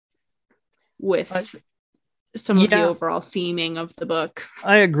with some of the overall theming of the book.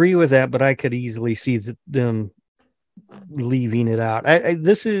 I agree with that, but I could easily see them leaving it out.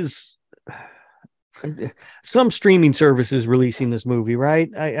 This is some streaming service is releasing this movie, right?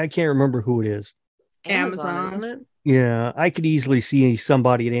 I can't remember who it is. Amazon, isn't it? Yeah, I could easily see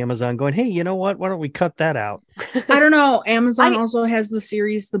somebody at Amazon going, hey, you know what? Why don't we cut that out? I don't know. Amazon also has the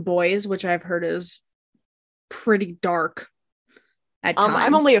series The Boys, which I've heard is pretty dark at times.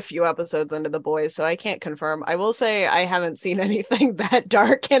 I'm only a few episodes into The Boys, so I can't confirm. I will say I haven't seen anything that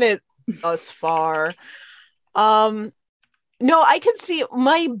dark in it thus far. No, I could see,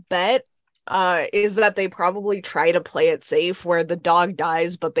 my bet is that they probably try to play it safe where the dog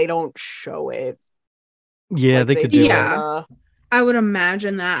dies, but they don't show it. Yeah, like they could do that. Yeah, I would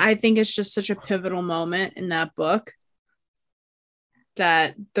imagine that. I think it's just such a pivotal moment in that book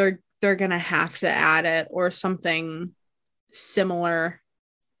that they're gonna have to add it or something similar.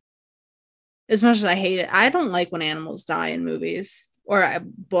 As much as I hate it, I don't like when animals die in movies or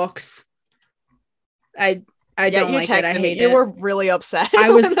books. I don't like it. I hate it. You were really upset. I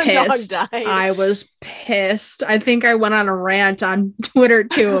was pissed. I was pissed. I think I went on a rant on Twitter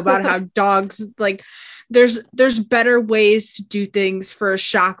too about how dogs, like, there's better ways to do things for a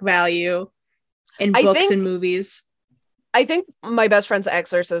shock value in books and movies. I think My Best Friend's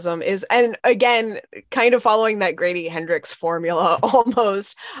Exorcism is, and again, kind of following that Grady Hendrix formula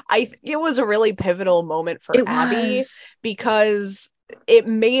almost, it was a really pivotal moment for Abby because it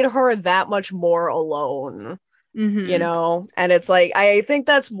made her that much more alone, and it's like, I think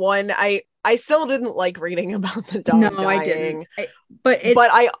that's one, I still didn't like reading about the dog dying. I didn't. But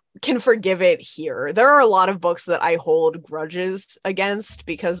I can forgive it here. There are a lot of books that I hold grudges against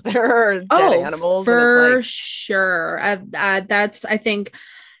because there are dead animals. For and it's sure. That's, I think,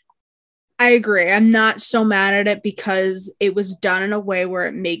 I agree. I'm not so mad at it because it was done in a way where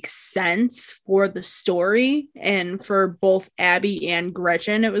it makes sense for the story, and for both Abby and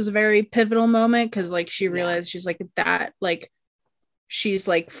Gretchen, it was a very pivotal moment because, like, she realized she's like that, like, she's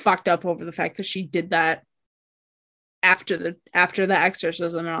like fucked up over the fact that she did that after the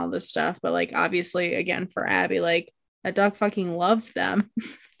exorcism and all this stuff. But, like, obviously, again, for Abby, like, that dog fucking loved them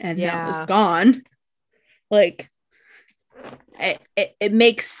and that was gone. Like, it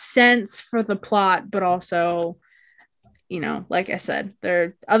makes sense for the plot, but also, like I said,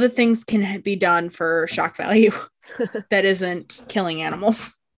 there other things can be done for shock value that isn't killing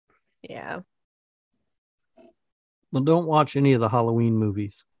animals. Yeah. Well, don't watch any of the Halloween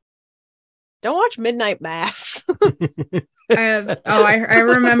movies. Don't watch Midnight Mass. I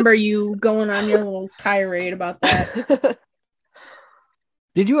remember you going on your little tirade about that.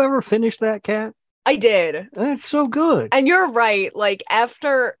 Did you ever finish that, Kat? I did. That's so good. And you're right. Like,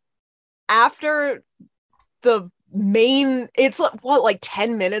 after the main, it's like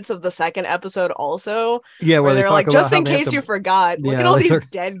 10 minutes of the second episode also. Yeah, where they're like, just in case you forgot, look at all these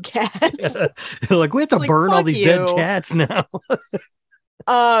dead cats. Yeah. Like, we have to burn all these dead cats now.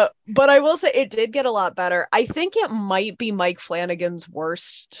 But I will say it did get a lot better. I think it might be Mike Flanagan's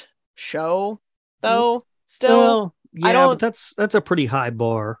worst show. though. Still, Well, I yeah, don't. but that's a pretty high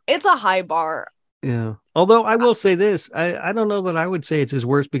bar. It's a high bar. Yeah. Although I will say this, I don't know that I would say it's his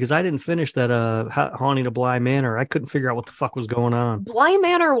worst because I didn't finish that Haunting of Bly Manor. I couldn't figure out what the fuck was going on. Bly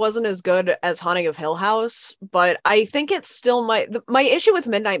Manor wasn't as good as Haunting of Hill House, but I think it's still my issue with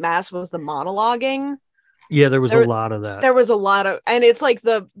Midnight Mass was the monologuing. Yeah, there was a There, lot of that. there was a lot of, and it's like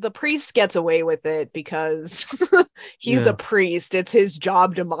the priest gets away with it because he's Yeah. a priest. It's his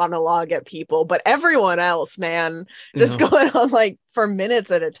job to monologue at people, but everyone else, man, just Yeah. going on like for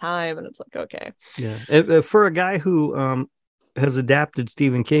minutes at a time, and it's like, okay. Yeah. For a guy who has adapted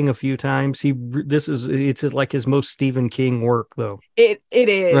Stephen King a few times, it's like his most Stephen King work though. It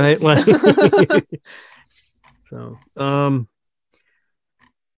Right? is. Like, so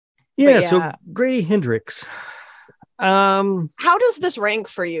yeah, But so yeah. Grady Hendrix. How does this rank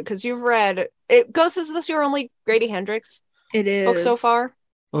for you? Because you've read it. Ghost, is this your only Grady Hendrix It is book so far?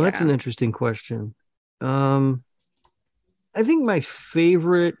 Well, that's an interesting question. I think my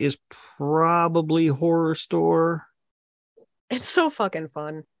favorite is probably Horror Store. It's so fucking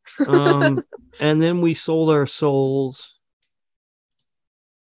fun. And then We Sold Our Souls.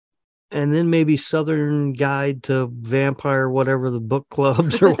 And then maybe Southern Guide to Vampire, whatever the book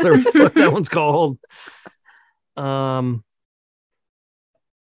clubs or whatever the fuck that one's called. And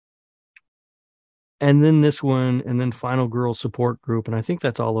then this one, and then Final Girl Support Group, and I think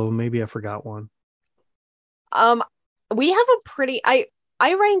that's all of them. Maybe I forgot one. We have a pretty. I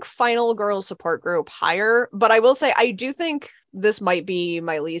rank Final Girl Support Group higher, but I will say I do think this might be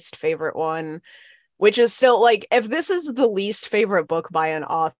my least favorite one, which is still like if this is the least favorite book by an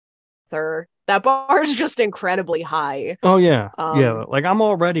author, that bar is just incredibly high. Oh yeah, yeah. Like I'm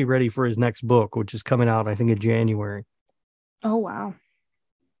already ready for his next book, which is coming out, I think, in January. Oh wow.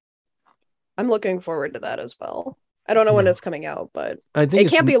 I'm looking forward to that as well. I don't know when it's coming out, but I think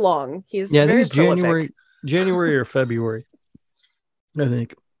it can't be long. He's I think very it's prolific. January or February, I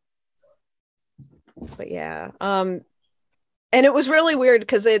think. But yeah, and it was really weird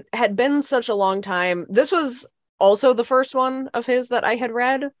because it had been such a long time. This was also the first one of his that I had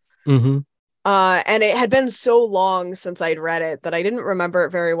read. Mm-hmm. And it had been so long since I'd read it that I didn't remember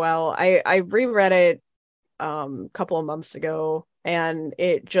it very well. I reread it a couple of months ago, and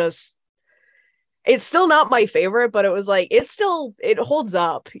it's still not my favorite, but it was like it holds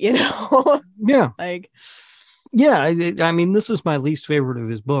up, you know. Yeah. Like, yeah, I mean, this is my least favorite of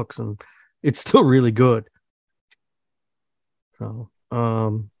his books, and it's still really good. So,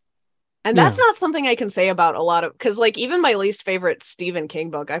 and that's not something I can say about a lot of, because like even my least favorite Stephen King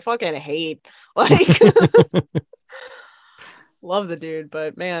book, I fucking hate. Like, love the dude,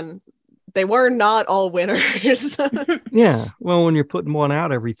 but man, they were not all winners. Yeah, well, when you're putting one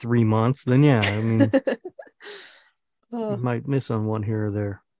out every 3 months, then yeah, I mean, you might miss on one here or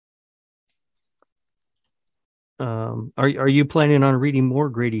there. Are you planning on reading more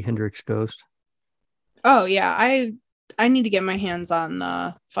Grady Hendrix Ghost? Oh yeah, I need to get my hands on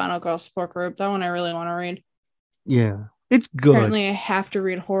the Final Girl Support Group. That one I really want to read. Yeah, it's good. Apparently, I have to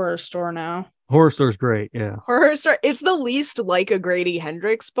read Horror Store now. Horror Store's great. Yeah, Horror Store. It's the least like a Grady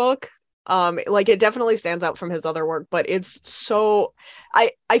Hendrix book. Like it definitely stands out from his other work, but it's so.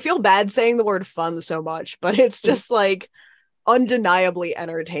 I feel bad saying the word fun so much, but it's just like undeniably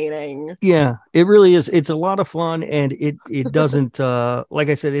entertaining. Yeah, it really is. It's a lot of fun, and it doesn't like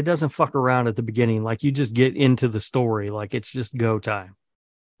I said, it doesn't fuck around at the beginning. Like you just get into the story, like it's just go time.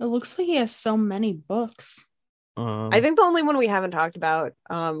 It looks like he has so many books. I think the only one we haven't talked about,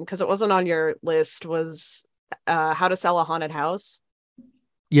 because it wasn't on your list, was How to Sell a Haunted House.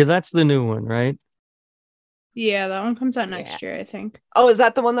 Yeah, that's the new one, right? Yeah, that one comes out next year, I think. Oh, is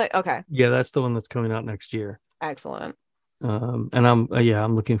that the one that? Okay. Yeah, that's the one that's coming out next year. Excellent. And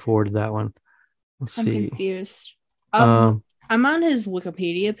I'm looking forward to that one. I'm confused. I'm on his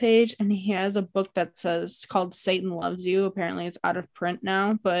Wikipedia page, and he has a book that says called Satan Loves You. Apparently, it's out of print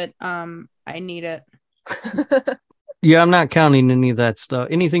now, but I need it. Yeah, I'm not counting any of that stuff.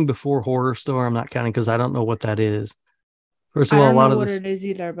 Anything before Horror Store, I'm not counting because I don't know what that is. First of all, I don't know what it is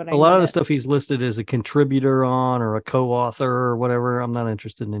either, but a lot of the stuff he's listed as a contributor on or a co-author or whatever. I'm not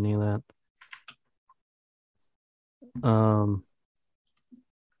interested in any of that.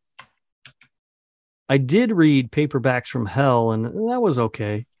 I did read Paperbacks from Hell, and that was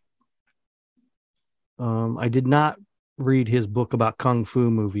okay. I did not read his book about kung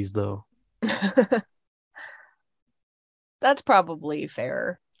fu movies, though. That's probably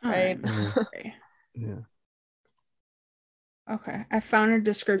fair, right? Yeah. Okay, I found a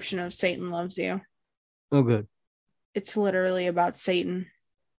description of Satan Loves You. Oh, good. It's literally about Satan.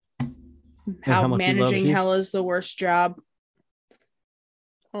 How managing hell is the worst job.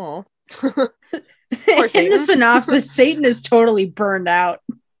 Oh. In Satan. the synopsis, Satan is totally burned out,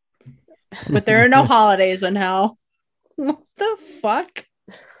 but there are no holidays in hell. What the fuck?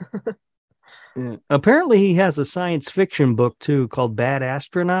 Yeah. Apparently, he has a science fiction book too called Bad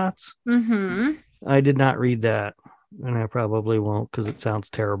Astronauts. Mm-hmm. I did not read that, and I probably won't because it sounds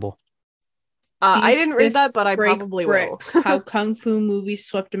terrible. I didn't read that, but I Break probably Bricks, will. How Kung Fu Movies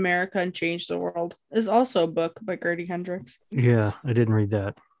Swept America and Changed the World is also a book by Gertie Hendricks. Yeah, I didn't read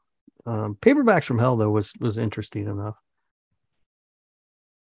that. Paperbacks from Hell though was interesting enough.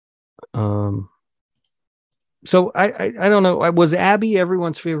 So I don't know. Was Abby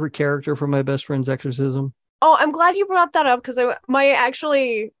everyone's favorite character from My Best Friend's Exorcism? Oh, I'm glad you brought that up because I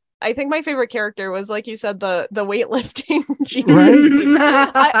think my favorite character was, like you said, the weightlifting Jesus. Right?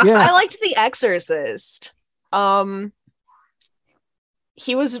 I liked the Exorcist.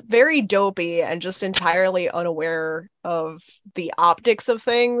 He was very dopey and just entirely unaware of the optics of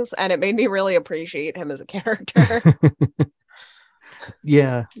things, and it made me really appreciate him as a character.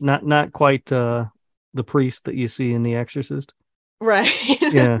 Yeah, not quite the priest that you see in The Exorcist. Right.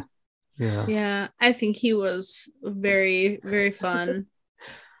 Yeah. Yeah, I think he was very, very fun.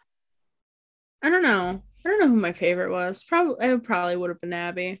 I don't know who my favorite was. Probably would have been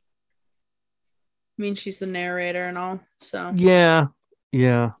Abby. I mean, she's the narrator and all, so. Yeah.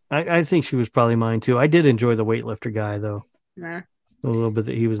 I think she was probably mine too. I did enjoy the weightlifter guy though. Nah. A little bit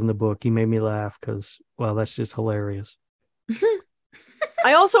that he was in the book. He made me laugh because, well, that's just hilarious.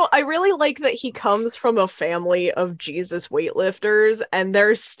 I really like that he comes from a family of Jesus weightlifters, and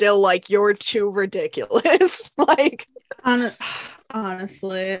they're still like, you're too ridiculous. Like,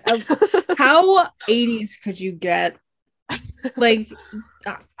 honestly, how 80s could you get? Like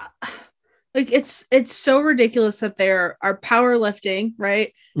it's so ridiculous that they are powerlifting,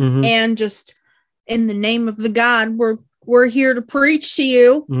 right? Mm-hmm. And just in the name of the God, we're here to preach to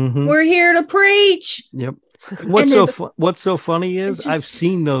you. Mm-hmm. We're here to preach. Yep. What's so funny is I've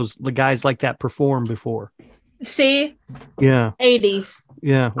seen the guys like that perform before. See? Yeah. 80s.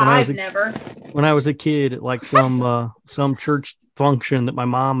 Yeah. When I was a kid at like some church function that my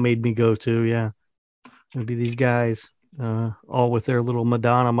mom made me go to. Yeah. It'd be these guys all with their little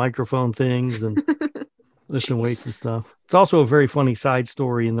Madonna microphone things and lifting weights and stuff. It's also a very funny side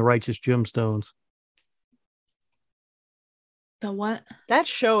story in The Righteous Gemstones. The what? That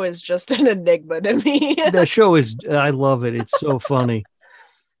show is just an enigma to me. That show is, I love it. It's so funny.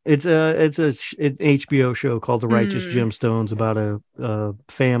 It's an HBO show called The Righteous Gemstones about a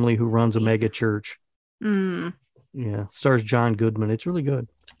family who runs a mega church. Yeah, stars John Goodman. It's really good.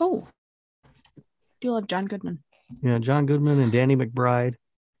 Oh, do love John Goodman. Yeah, John Goodman and Danny McBride.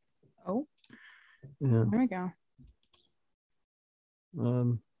 Oh, yeah. There we go.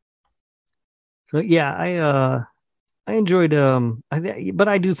 So yeah, I enjoyed but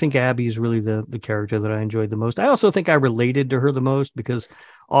I do think Abby is really the character that I enjoyed the most. I also think I related to her the most because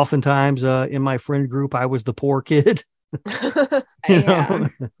oftentimes in my friend group I was the poor kid. Yeah.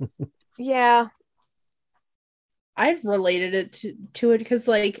 I related it to it because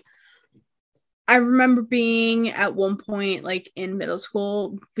like I remember being at one point like in middle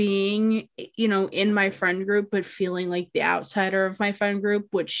school being, in my friend group, but feeling like the outsider of my friend group,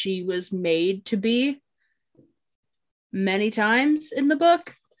 which she was made to be many times in the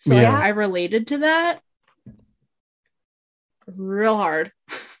book. So yeah. I related to that real hard.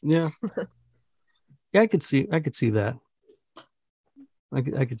 Yeah. Yeah, I could see that.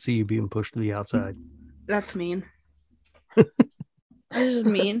 I could see you being pushed to the outside. That's mean. That's just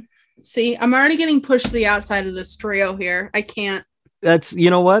mean. See, I'm already getting pushed to the outside of this trio here. I can't. That's,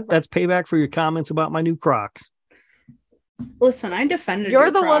 you know what? That's payback for your comments about my new Crocs. Listen, I defended You're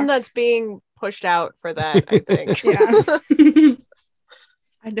the Crocs. one that's being pushed out for that, I think. Yeah.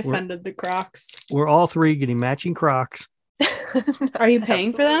 I defended the Crocs. We're all three getting matching Crocs. Are you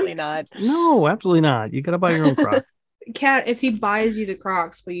paying for them? Absolutely not. No, absolutely not. You got to buy your own Crocs. Kat, if he buys you the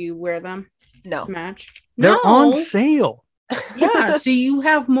Crocs, will you wear them? No. To match? They're on sale. Yeah, so you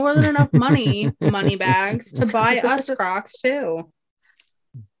have more than enough money bags to buy us Crocs too.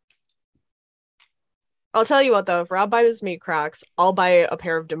 I'll tell you what though, if Rob buys me Crocs, I'll buy a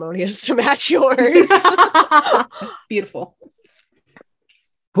pair of Demonias to match yours. Beautiful.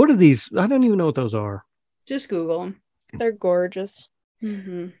 What are these? I don't even know what those are. Just Google them. They're gorgeous.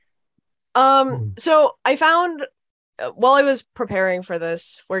 Mm-hmm. So I found while I was preparing for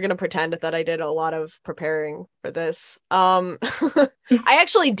this, we're gonna pretend that I did a lot of preparing for this. I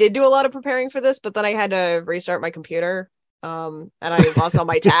actually did do a lot of preparing for this, but then I had to restart my computer. And I lost all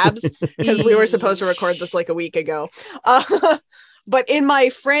my tabs because we were supposed to record this like a week ago. But in my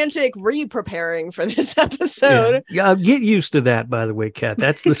frantic re-preparing for this episode, yeah, get used to that. By the way, Kat,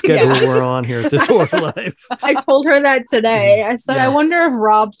 that's the schedule Yeah. we're on here at This Horror Life. I told her that today. I said, Yeah. I wonder if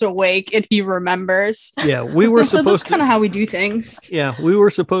Rob's awake and he remembers. Yeah, we were So that's supposed kind of to. how we do things. Yeah, we were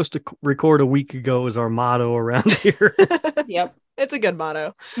supposed to record a week ago as our motto around here. Yep. it's a good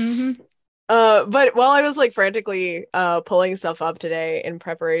motto. Mm-hmm. But while I was like frantically pulling stuff up today in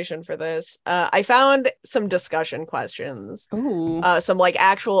preparation for this, I found some discussion questions. Ooh. Some like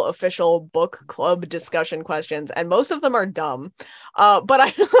actual official book club discussion questions, and most of them are dumb. But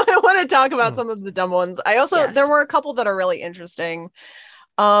I, I want to talk about some of the dumb ones. I also Yes. there were a couple that are really interesting.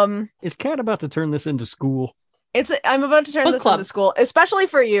 Is Kat about to turn this into school? I'm about to turn Book this club. into school, especially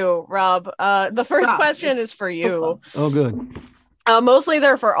for you, Rob. The first Rob, question it's is for book you. club. Oh, good. Mostly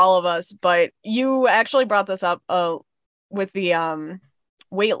they're for all of us, but you actually brought this up with the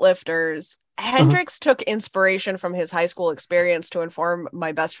weightlifters. Hendrix took inspiration from his high school experience to inform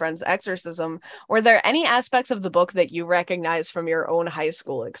My Best Friend's Exorcism. Were there any aspects of the book that you recognize from your own high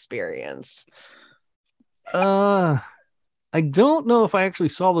school experience? I don't know if I actually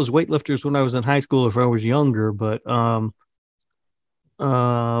saw those weightlifters when I was in high school, if I was younger, but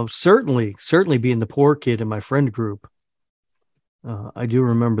certainly being the poor kid in my friend group. I do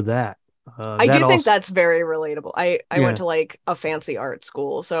remember that. I do think that's very relatable. I went to like a fancy art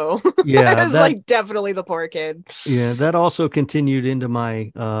school, so Yeah, I was like definitely the poor kid. Yeah, that also continued into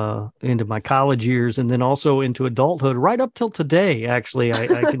my college years, and then also into adulthood, right up till today. Actually, I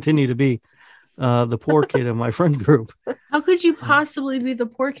continue to be the poor kid in my friend group. How could you possibly be the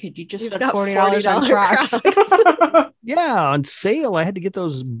poor kid? You just You've spent got $40 on $40 Crocs. Yeah, on sale, I had to get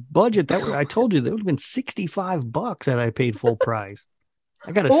those budget. I told you that would have been $65 had I paid full price.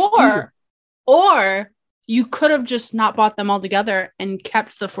 I got a steal. Or you could have just not bought them all together and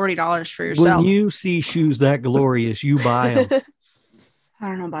kept the $40 for yourself. When you see shoes that glorious, you buy them. I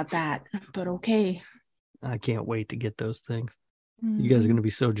don't know about that, but okay. I can't wait to get those things. You guys are going to be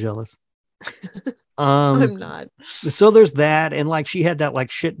so jealous. I'm not. So there's that, and like she had that like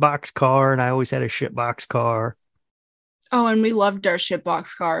shitbox car, and I always had a shitbox car. Oh, and we loved our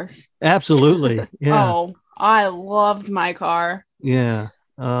shitbox cars. Absolutely, yeah. Oh, I loved my car. Yeah.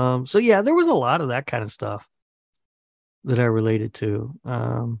 So yeah, there was a lot of that kind of stuff that I related to.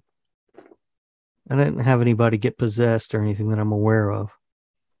 I didn't have anybody get possessed or anything that I'm aware of,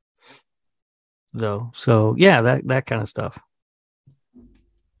 though. So yeah, that kind of stuff.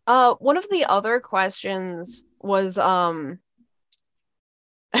 One of the other questions was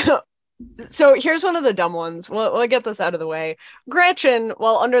so here's one of the dumb ones. We'll get this out of the way. Gretchen,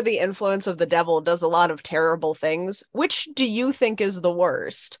 while under the influence of the devil, does a lot of terrible things. Which do you think is the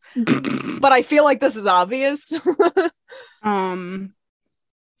worst? But I feel like this is obvious.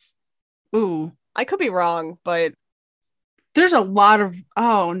 Ooh. I could be wrong, but There's a lot of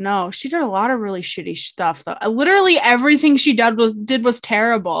she did a lot of really shitty stuff though. Literally everything she did was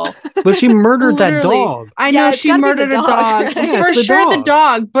terrible. But she murdered that Literally. dog. I know it's she gotta be murdered the a dog, dog. right? Yeah, For it's the sure the dog.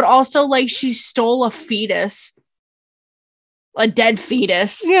 dog, but also like she stole a fetus. A dead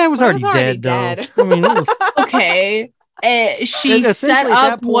fetus. Yeah, it was Well, already, it was already dead, dead. though. I mean, it was, Okay. She essentially set at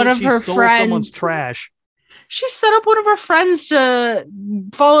that up one point, of she her stole someone's friends. trash. She set up one of her friends to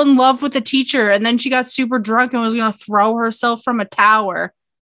fall in love with a teacher, and then she got super drunk and was gonna throw herself from a tower.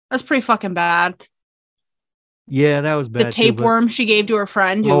 That's pretty fucking bad. Yeah, that was bad. The tapeworm she gave to her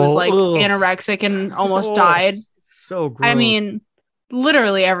friend who was like anorexic and almost died. So gross. I mean,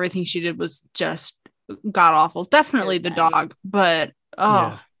 literally everything she did was just god awful. Definitely the dog, but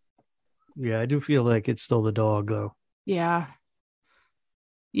yeah, I do feel like it's still the dog though. yeah,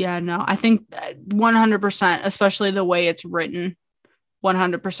 no, I think 100%, especially the way it's written,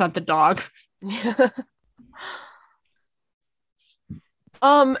 100% the dog.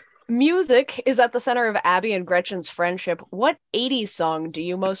 Music is at the center of Abby and Gretchen's friendship. What 80s song do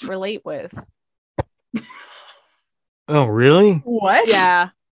you most relate with? Oh, really? What? Yeah.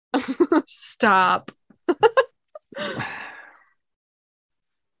 Stop.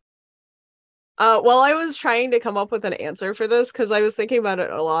 Well, I was trying to come up with an answer for this because I was thinking about it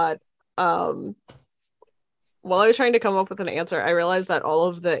a lot. While I was trying to come up with an answer, I realized that all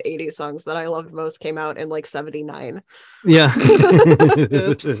of the 80s songs that I loved most came out in like 79. Yeah.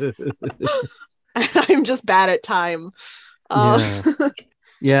 Oops. I'm just bad at time.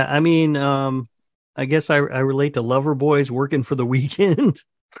 Yeah, I mean, I guess I relate to Lover Boys working for the weekend.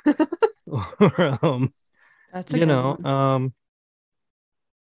 Or, That's a good one.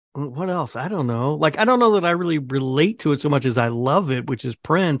 What else? I don't know. Like, I don't know that I really relate to it so much as I love it, which is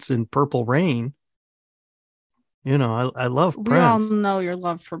Prince and Purple Rain. You know, I love Prince. We all know your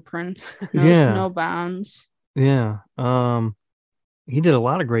love for Prince. Yeah. No bounds. Yeah. He did a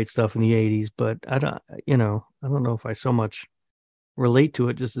lot of great stuff in the 80s, but I don't know if I so much relate to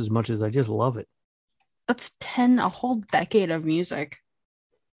it just as much as I just love it. That's a whole decade of music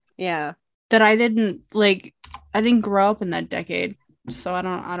Yeah. that I didn't grow up in that decade. So I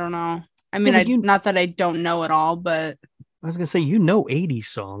don't know. I mean, Yeah, not that I don't know it all, but I was gonna say 80s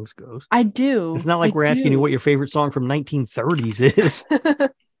songs, Ghost. I do. It's not like we're asking you what your favorite song from 1930s is.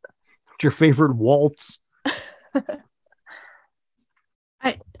 What's your favorite waltz?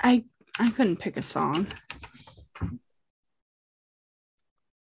 I couldn't pick a song.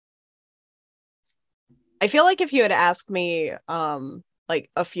 I feel like if you had asked me like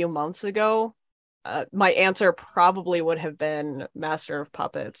a few months ago, my answer probably would have been Master of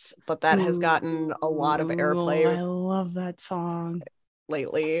Puppets, but that has gotten a lot of airplay. I love that song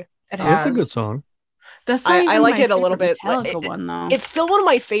lately. It's a good song. That's I like it a little bit. Metallica one though. It's still one of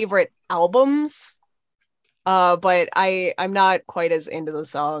my favorite albums. But I'm not quite as into the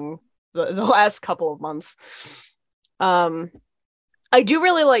song the last couple of months. I do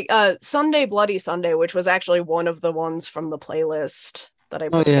really like Sunday Bloody Sunday, which was actually one of the ones from the playlist that I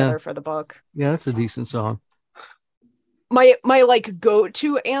put together for the book. Yeah, that's a decent song. My like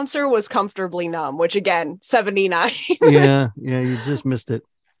go-to answer was Comfortably Numb, which again, 79. yeah, you just missed it.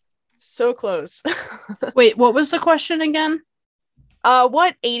 So close. Wait, what was the question again?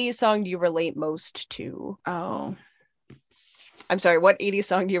 What 80s song do you relate most to? Oh. I'm sorry, what 80s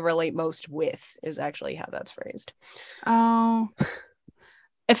song do you relate most with is actually how that's phrased. Oh.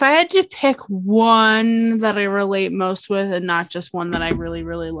 If I had to pick one that I relate most with and not just one that I really,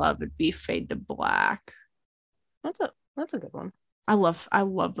 really love, it'd be Fade to Black. That's a good one. I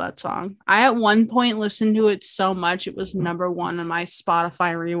love that song. I at one point listened to it so much it was number one on my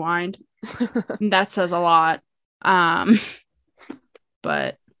Spotify rewind. That says a lot.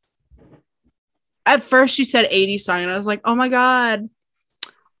 But at first she said 80s song and I was like, oh my god,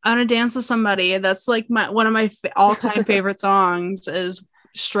 I want to dance with somebody. That's like one of my all-time favorite songs, as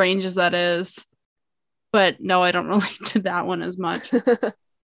strange as that is. But no, I don't relate to that one as much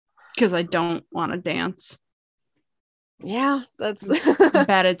because I don't want to dance. Yeah, that's I'm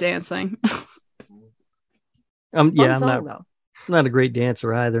bad at dancing. I'm not a great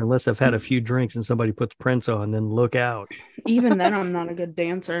dancer either, unless I've had a few drinks and somebody puts Prince on, then look out. Even then, I'm not a good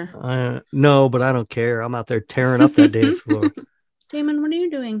dancer. No, but I don't care. I'm out there tearing up that dance floor. Damon, what are you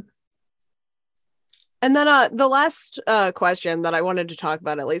doing? And then the last question that I wanted to talk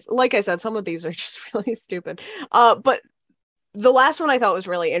about, at least, like I said, some of these are just really stupid. But the last one I thought was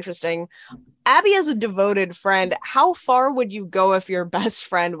really interesting. Abby is a devoted friend. How far would you go if your best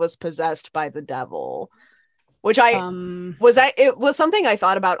friend was possessed by the devil? Which it was something I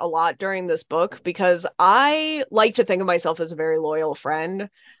thought about a lot during this book, because I like to think of myself as a very loyal friend,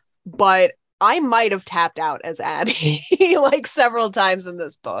 but I might have tapped out as Abby like several times in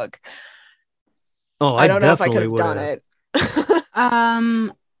this book. Oh, I don't know if I could have done it.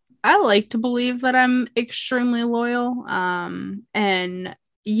 I like to believe that I'm extremely loyal. And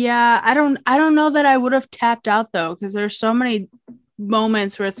yeah, I don't know that I would have tapped out though, because there's so many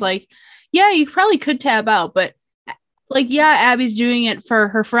moments where it's like, yeah, you probably could tap out, but like, yeah, Abby's doing it for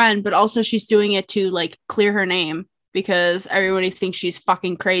her friend, but also she's doing it to like clear her name because everybody thinks she's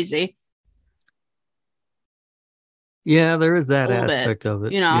fucking crazy. Yeah, there is that aspect of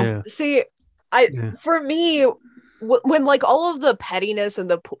it. You know, yeah. See, for me, when like all of the pettiness and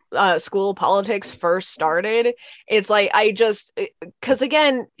the school politics first started, it's like because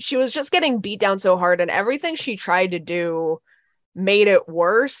again, she was just getting beat down so hard, and everything she tried to do made it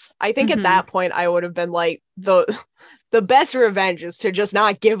worse. I think at that point I would have been like, the best revenge is to just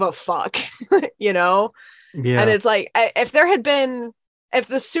not give a fuck, you know? Yeah. And it's like, if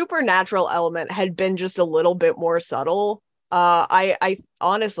the supernatural element had been just a little bit more subtle, I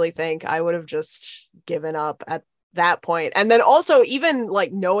honestly think I would have just given up at that point. And then also, even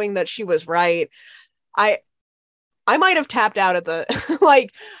like knowing that she was right, I might have tapped out at the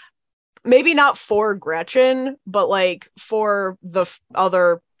like, maybe not for Gretchen, but like for the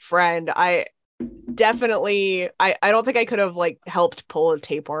other friend. I definitely I don't think I could have like helped pull a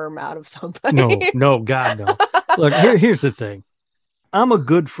tapeworm out of somebody. No, God no. Look, here's the thing. I'm a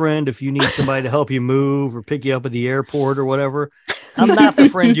good friend if you need somebody to help you move or pick you up at the airport or whatever. I'm not the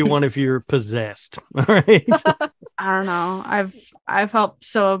friend you want if you're possessed. All right. I don't know. I've helped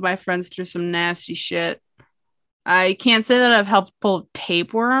some of my friends through some nasty shit. I can't say that I've helped pull a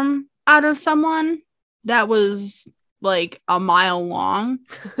tapeworm out of someone that was like a mile long.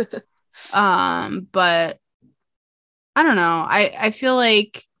 But I don't know. I feel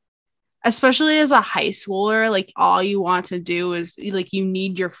like especially as a high schooler, like all you want to do is like you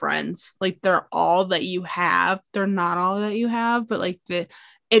need your friends. Like they're all that you have. They're not all that you have, but like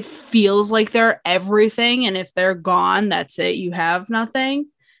it feels like they're everything. And if they're gone, that's it. You have nothing.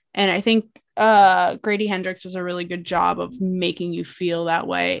 And I think Grady Hendrix does a really good job of making you feel that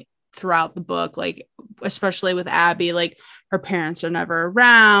way throughout the book. Like especially with Abby, like her parents are never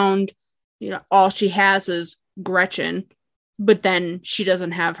around. You know, all she has is Gretchen. But then she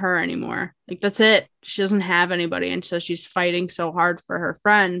doesn't have her anymore. Like, that's it. She doesn't have anybody. And so she's fighting so hard for her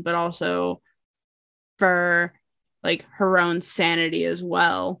friend, but also for, like, her own sanity as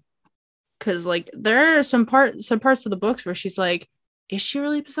well. Because, like, there are some parts of the books where she's like, is she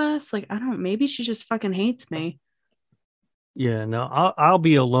really possessed? Like, I don't know. Maybe she just fucking hates me. Yeah, no, I'll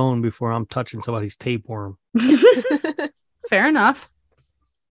be alone before I'm touching somebody's tapeworm. Fair enough.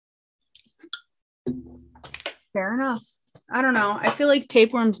 Fair enough. I don't know. I feel like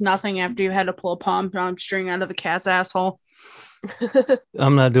tapeworm's nothing after you had to pull a pom-pom string out of the cat's asshole.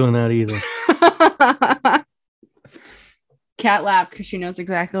 I'm not doing that either. Cat laughed because she knows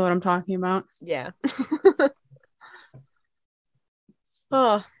exactly what I'm talking about. Yeah.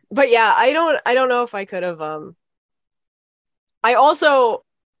 Oh, but yeah, I don't know if I could have I also,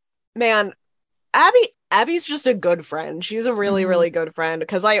 man, Abby's just a good friend. She's a really, really good friend,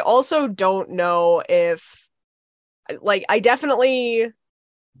 because I also don't know if, like, I definitely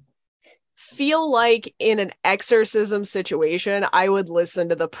feel like in an exorcism situation, I would listen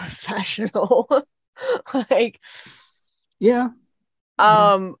to the professional. Like, yeah.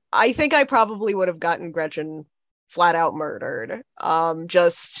 I think I probably would have gotten Gretchen flat out murdered.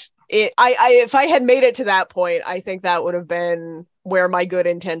 If I had made it to that point, I think that would have been where my good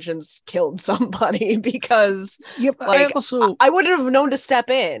intentions killed somebody, because Yep, like I wouldn't have known to step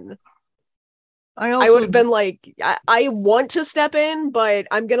in. I would have been like, I want to step in, but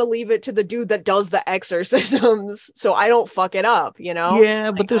I'm gonna leave it to the dude that does the exorcisms so I don't fuck it up, you know?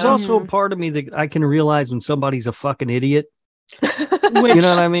 Yeah, but there's also a part of me that I can realize when somebody's a fucking idiot. Which you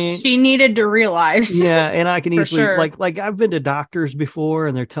know what I mean? She needed to realize. Yeah, and I can easily sure. like I've been to doctors before,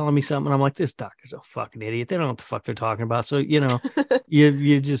 and they're telling me something. I'm like, this doctor's a fucking idiot. They don't know what the fuck they're talking about. So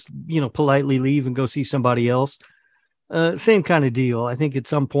you just politely leave and go see somebody else. Same kind of deal. I think at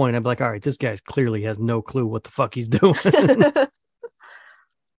some point I'd be like, all right, this guy clearly has no clue what the fuck he's doing.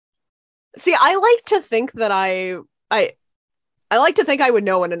 See, I like to think that I like to think I would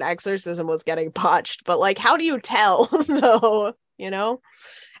know when an exorcism was getting botched, but like, how do you tell though?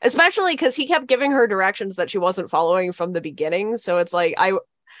 Especially because he kept giving her directions that she wasn't following from the beginning. So it's like,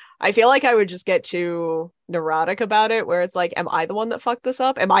 I feel like I would just get too neurotic about it, where it's like, am I the one that fucked this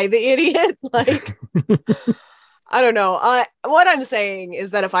up? Am I the idiot? Like, I don't know. What I'm saying is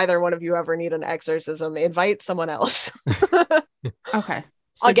that if either one of you ever need an exorcism, invite someone else. Okay.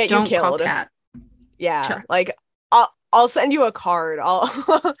 So I'll get you don't killed. Call Cat. Yeah. Sure. Like, I'll send you a card. I'll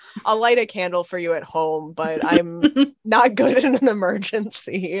light a candle for you at home, but I'm not good in an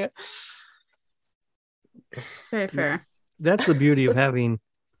emergency. Very fair. That's the beauty of having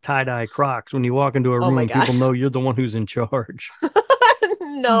tie-dye Crocs. When you walk into a room, people know you're the one who's in charge.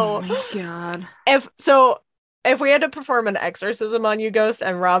 No. Oh my God. If we had to perform an exorcism on you, Ghost,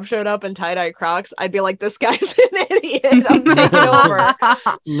 and Rob showed up in tie-dye Crocs, I'd be like, this guy's an idiot. I'm taking over.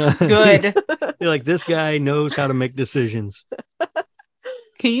 No, Good. You're like, this guy knows how to make decisions.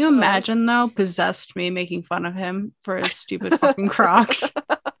 Can you imagine, though, possessed me making fun of him for his stupid fucking Crocs?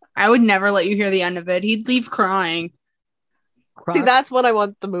 I would never let you hear the end of it. He'd leave crying. Crocs? See, that's what I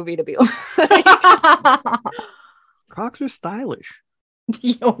want the movie to be like. Crocs are stylish.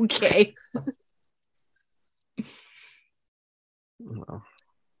 Okay. Well,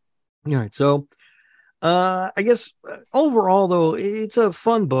 all right. So, I guess overall, though, it's a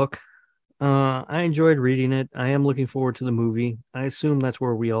fun book. I enjoyed reading it. I am looking forward to the movie. I assume that's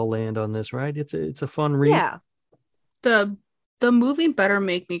where we all land on this, right? It's a fun read. Yeah. The movie better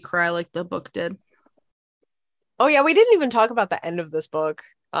make me cry like the book did. Oh yeah, we didn't even talk about the end of this book.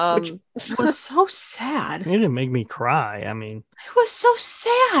 Which was so sad. It didn't make me cry. I mean, it was so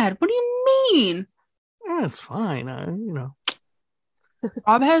sad. What do you mean? Yeah, it's fine.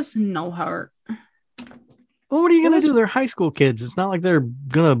 Rob has no heart. Well, what are you going to do? They're high school kids. It's not like they're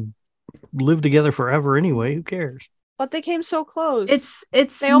going to live together forever anyway. Who cares? But they came so close.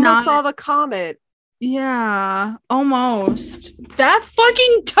 They almost saw the comet. Yeah, almost. That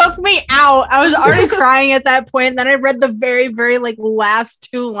fucking took me out. I was already crying at that point. And then I read the very, very last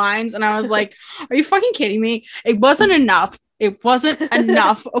two lines, and I was like, "Are you fucking kidding me?" It wasn't enough. It wasn't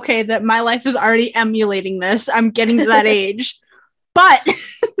enough. Okay, that my life is already emulating this. I'm getting to that age, but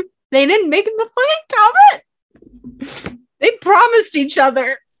they didn't make the fucking comet. They promised each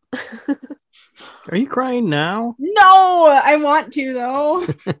other. Are you crying now? No, I want to though.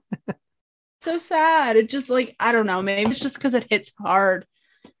 So sad. It just like, I don't know, maybe it's just because it hits hard,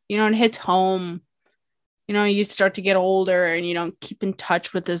 it hits home. You start to get older and you don't keep in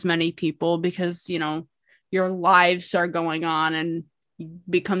touch with as many people because your lives are going on and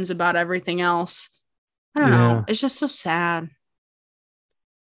becomes about everything else. I don't know, it's just so sad.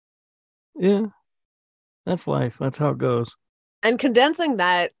 Yeah, that's life. That's how it goes. And condensing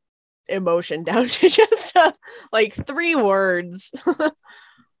that emotion down to just like 3 words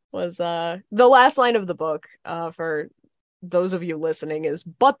was the last line of the book, for those of you listening, is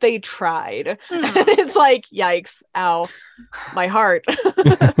 "but they tried." It's like, yikes, ow, my heart.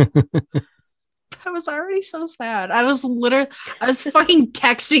 I was already so sad. I was fucking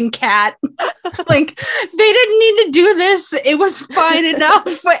texting Kat. Like, they didn't need to do this. It was fine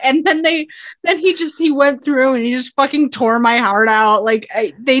enough. And then he went through and he just fucking tore my heart out. Like,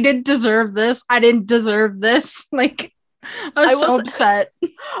 they didn't deserve this. I didn't deserve this. Like, I was so upset.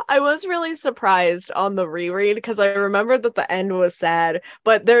 I was really surprised on the reread because I remember that the end was sad,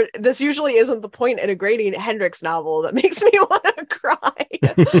 but this usually isn't the point in a Grady Hendrix novel that makes me want to cry.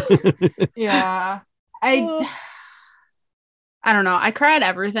 Yeah. I don't know. I cry at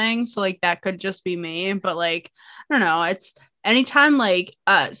everything, so like that could just be me, but like I don't know. It's anytime like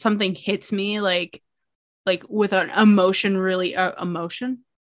something hits me like with an emotion, really emotion.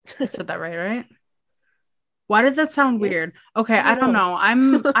 I said that right? Why did that sound weird? Okay, I don't know.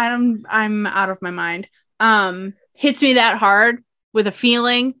 I'm out of my mind. Hits me that hard with a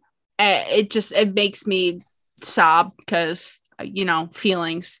feeling. It makes me sob because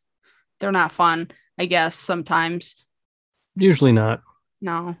feelings, they're not fun, I guess, sometimes. Usually not.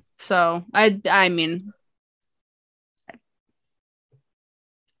 No. So I mean,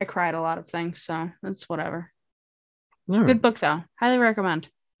 I cried a lot of things, so it's whatever. Right. Good book though. Highly recommend.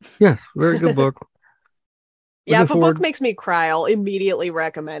 Yes, very good book. Yeah, if a book makes me cry, I'll immediately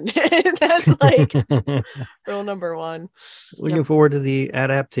recommend it. That's like rule number 1. Looking forward to the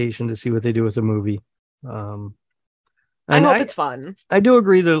adaptation to see what they do with the movie. I hope it's fun. I do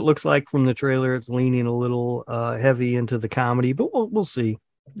agree that it looks like from the trailer it's leaning a little heavy into the comedy, but we'll see.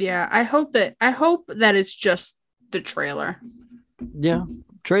 Yeah, I hope that it's just the trailer. Yeah,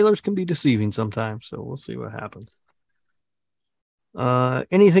 trailers can be deceiving sometimes, so we'll see what happens.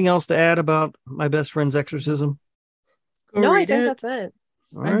 Anything else to add about My Best Friend's Exorcism? No, I think that's it.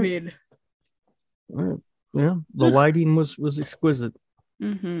 All right. All right. Yeah, the lighting was exquisite.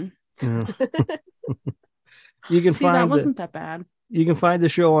 Mm-hmm. Yeah. You can find that wasn't that bad. You can find the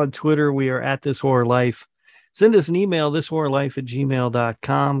show on Twitter. We are at This Horror Life. Send us an email,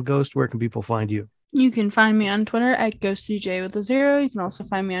 thishorrorlife@gmail.com. Ghost, where can people find you? You can find me on Twitter at GhostDJ with a 0. You can also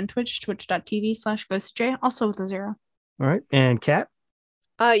find me on Twitch, twitch.tv/GhostDJ, also with a 0. All right. And Kat?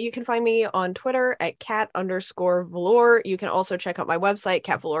 You can find me on Twitter at cat_velour. You can also check out my website,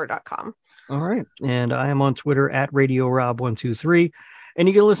 catvelour.com. All right. And I am on Twitter at RadioRob123. And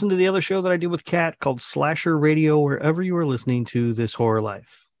you can listen to the other show that I do with Kat called Slasher Radio, wherever you are listening to This Horror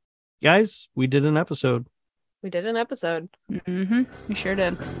Life. Guys, we did an episode. Mm-hmm. We sure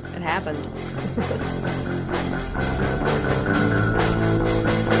did. It happened.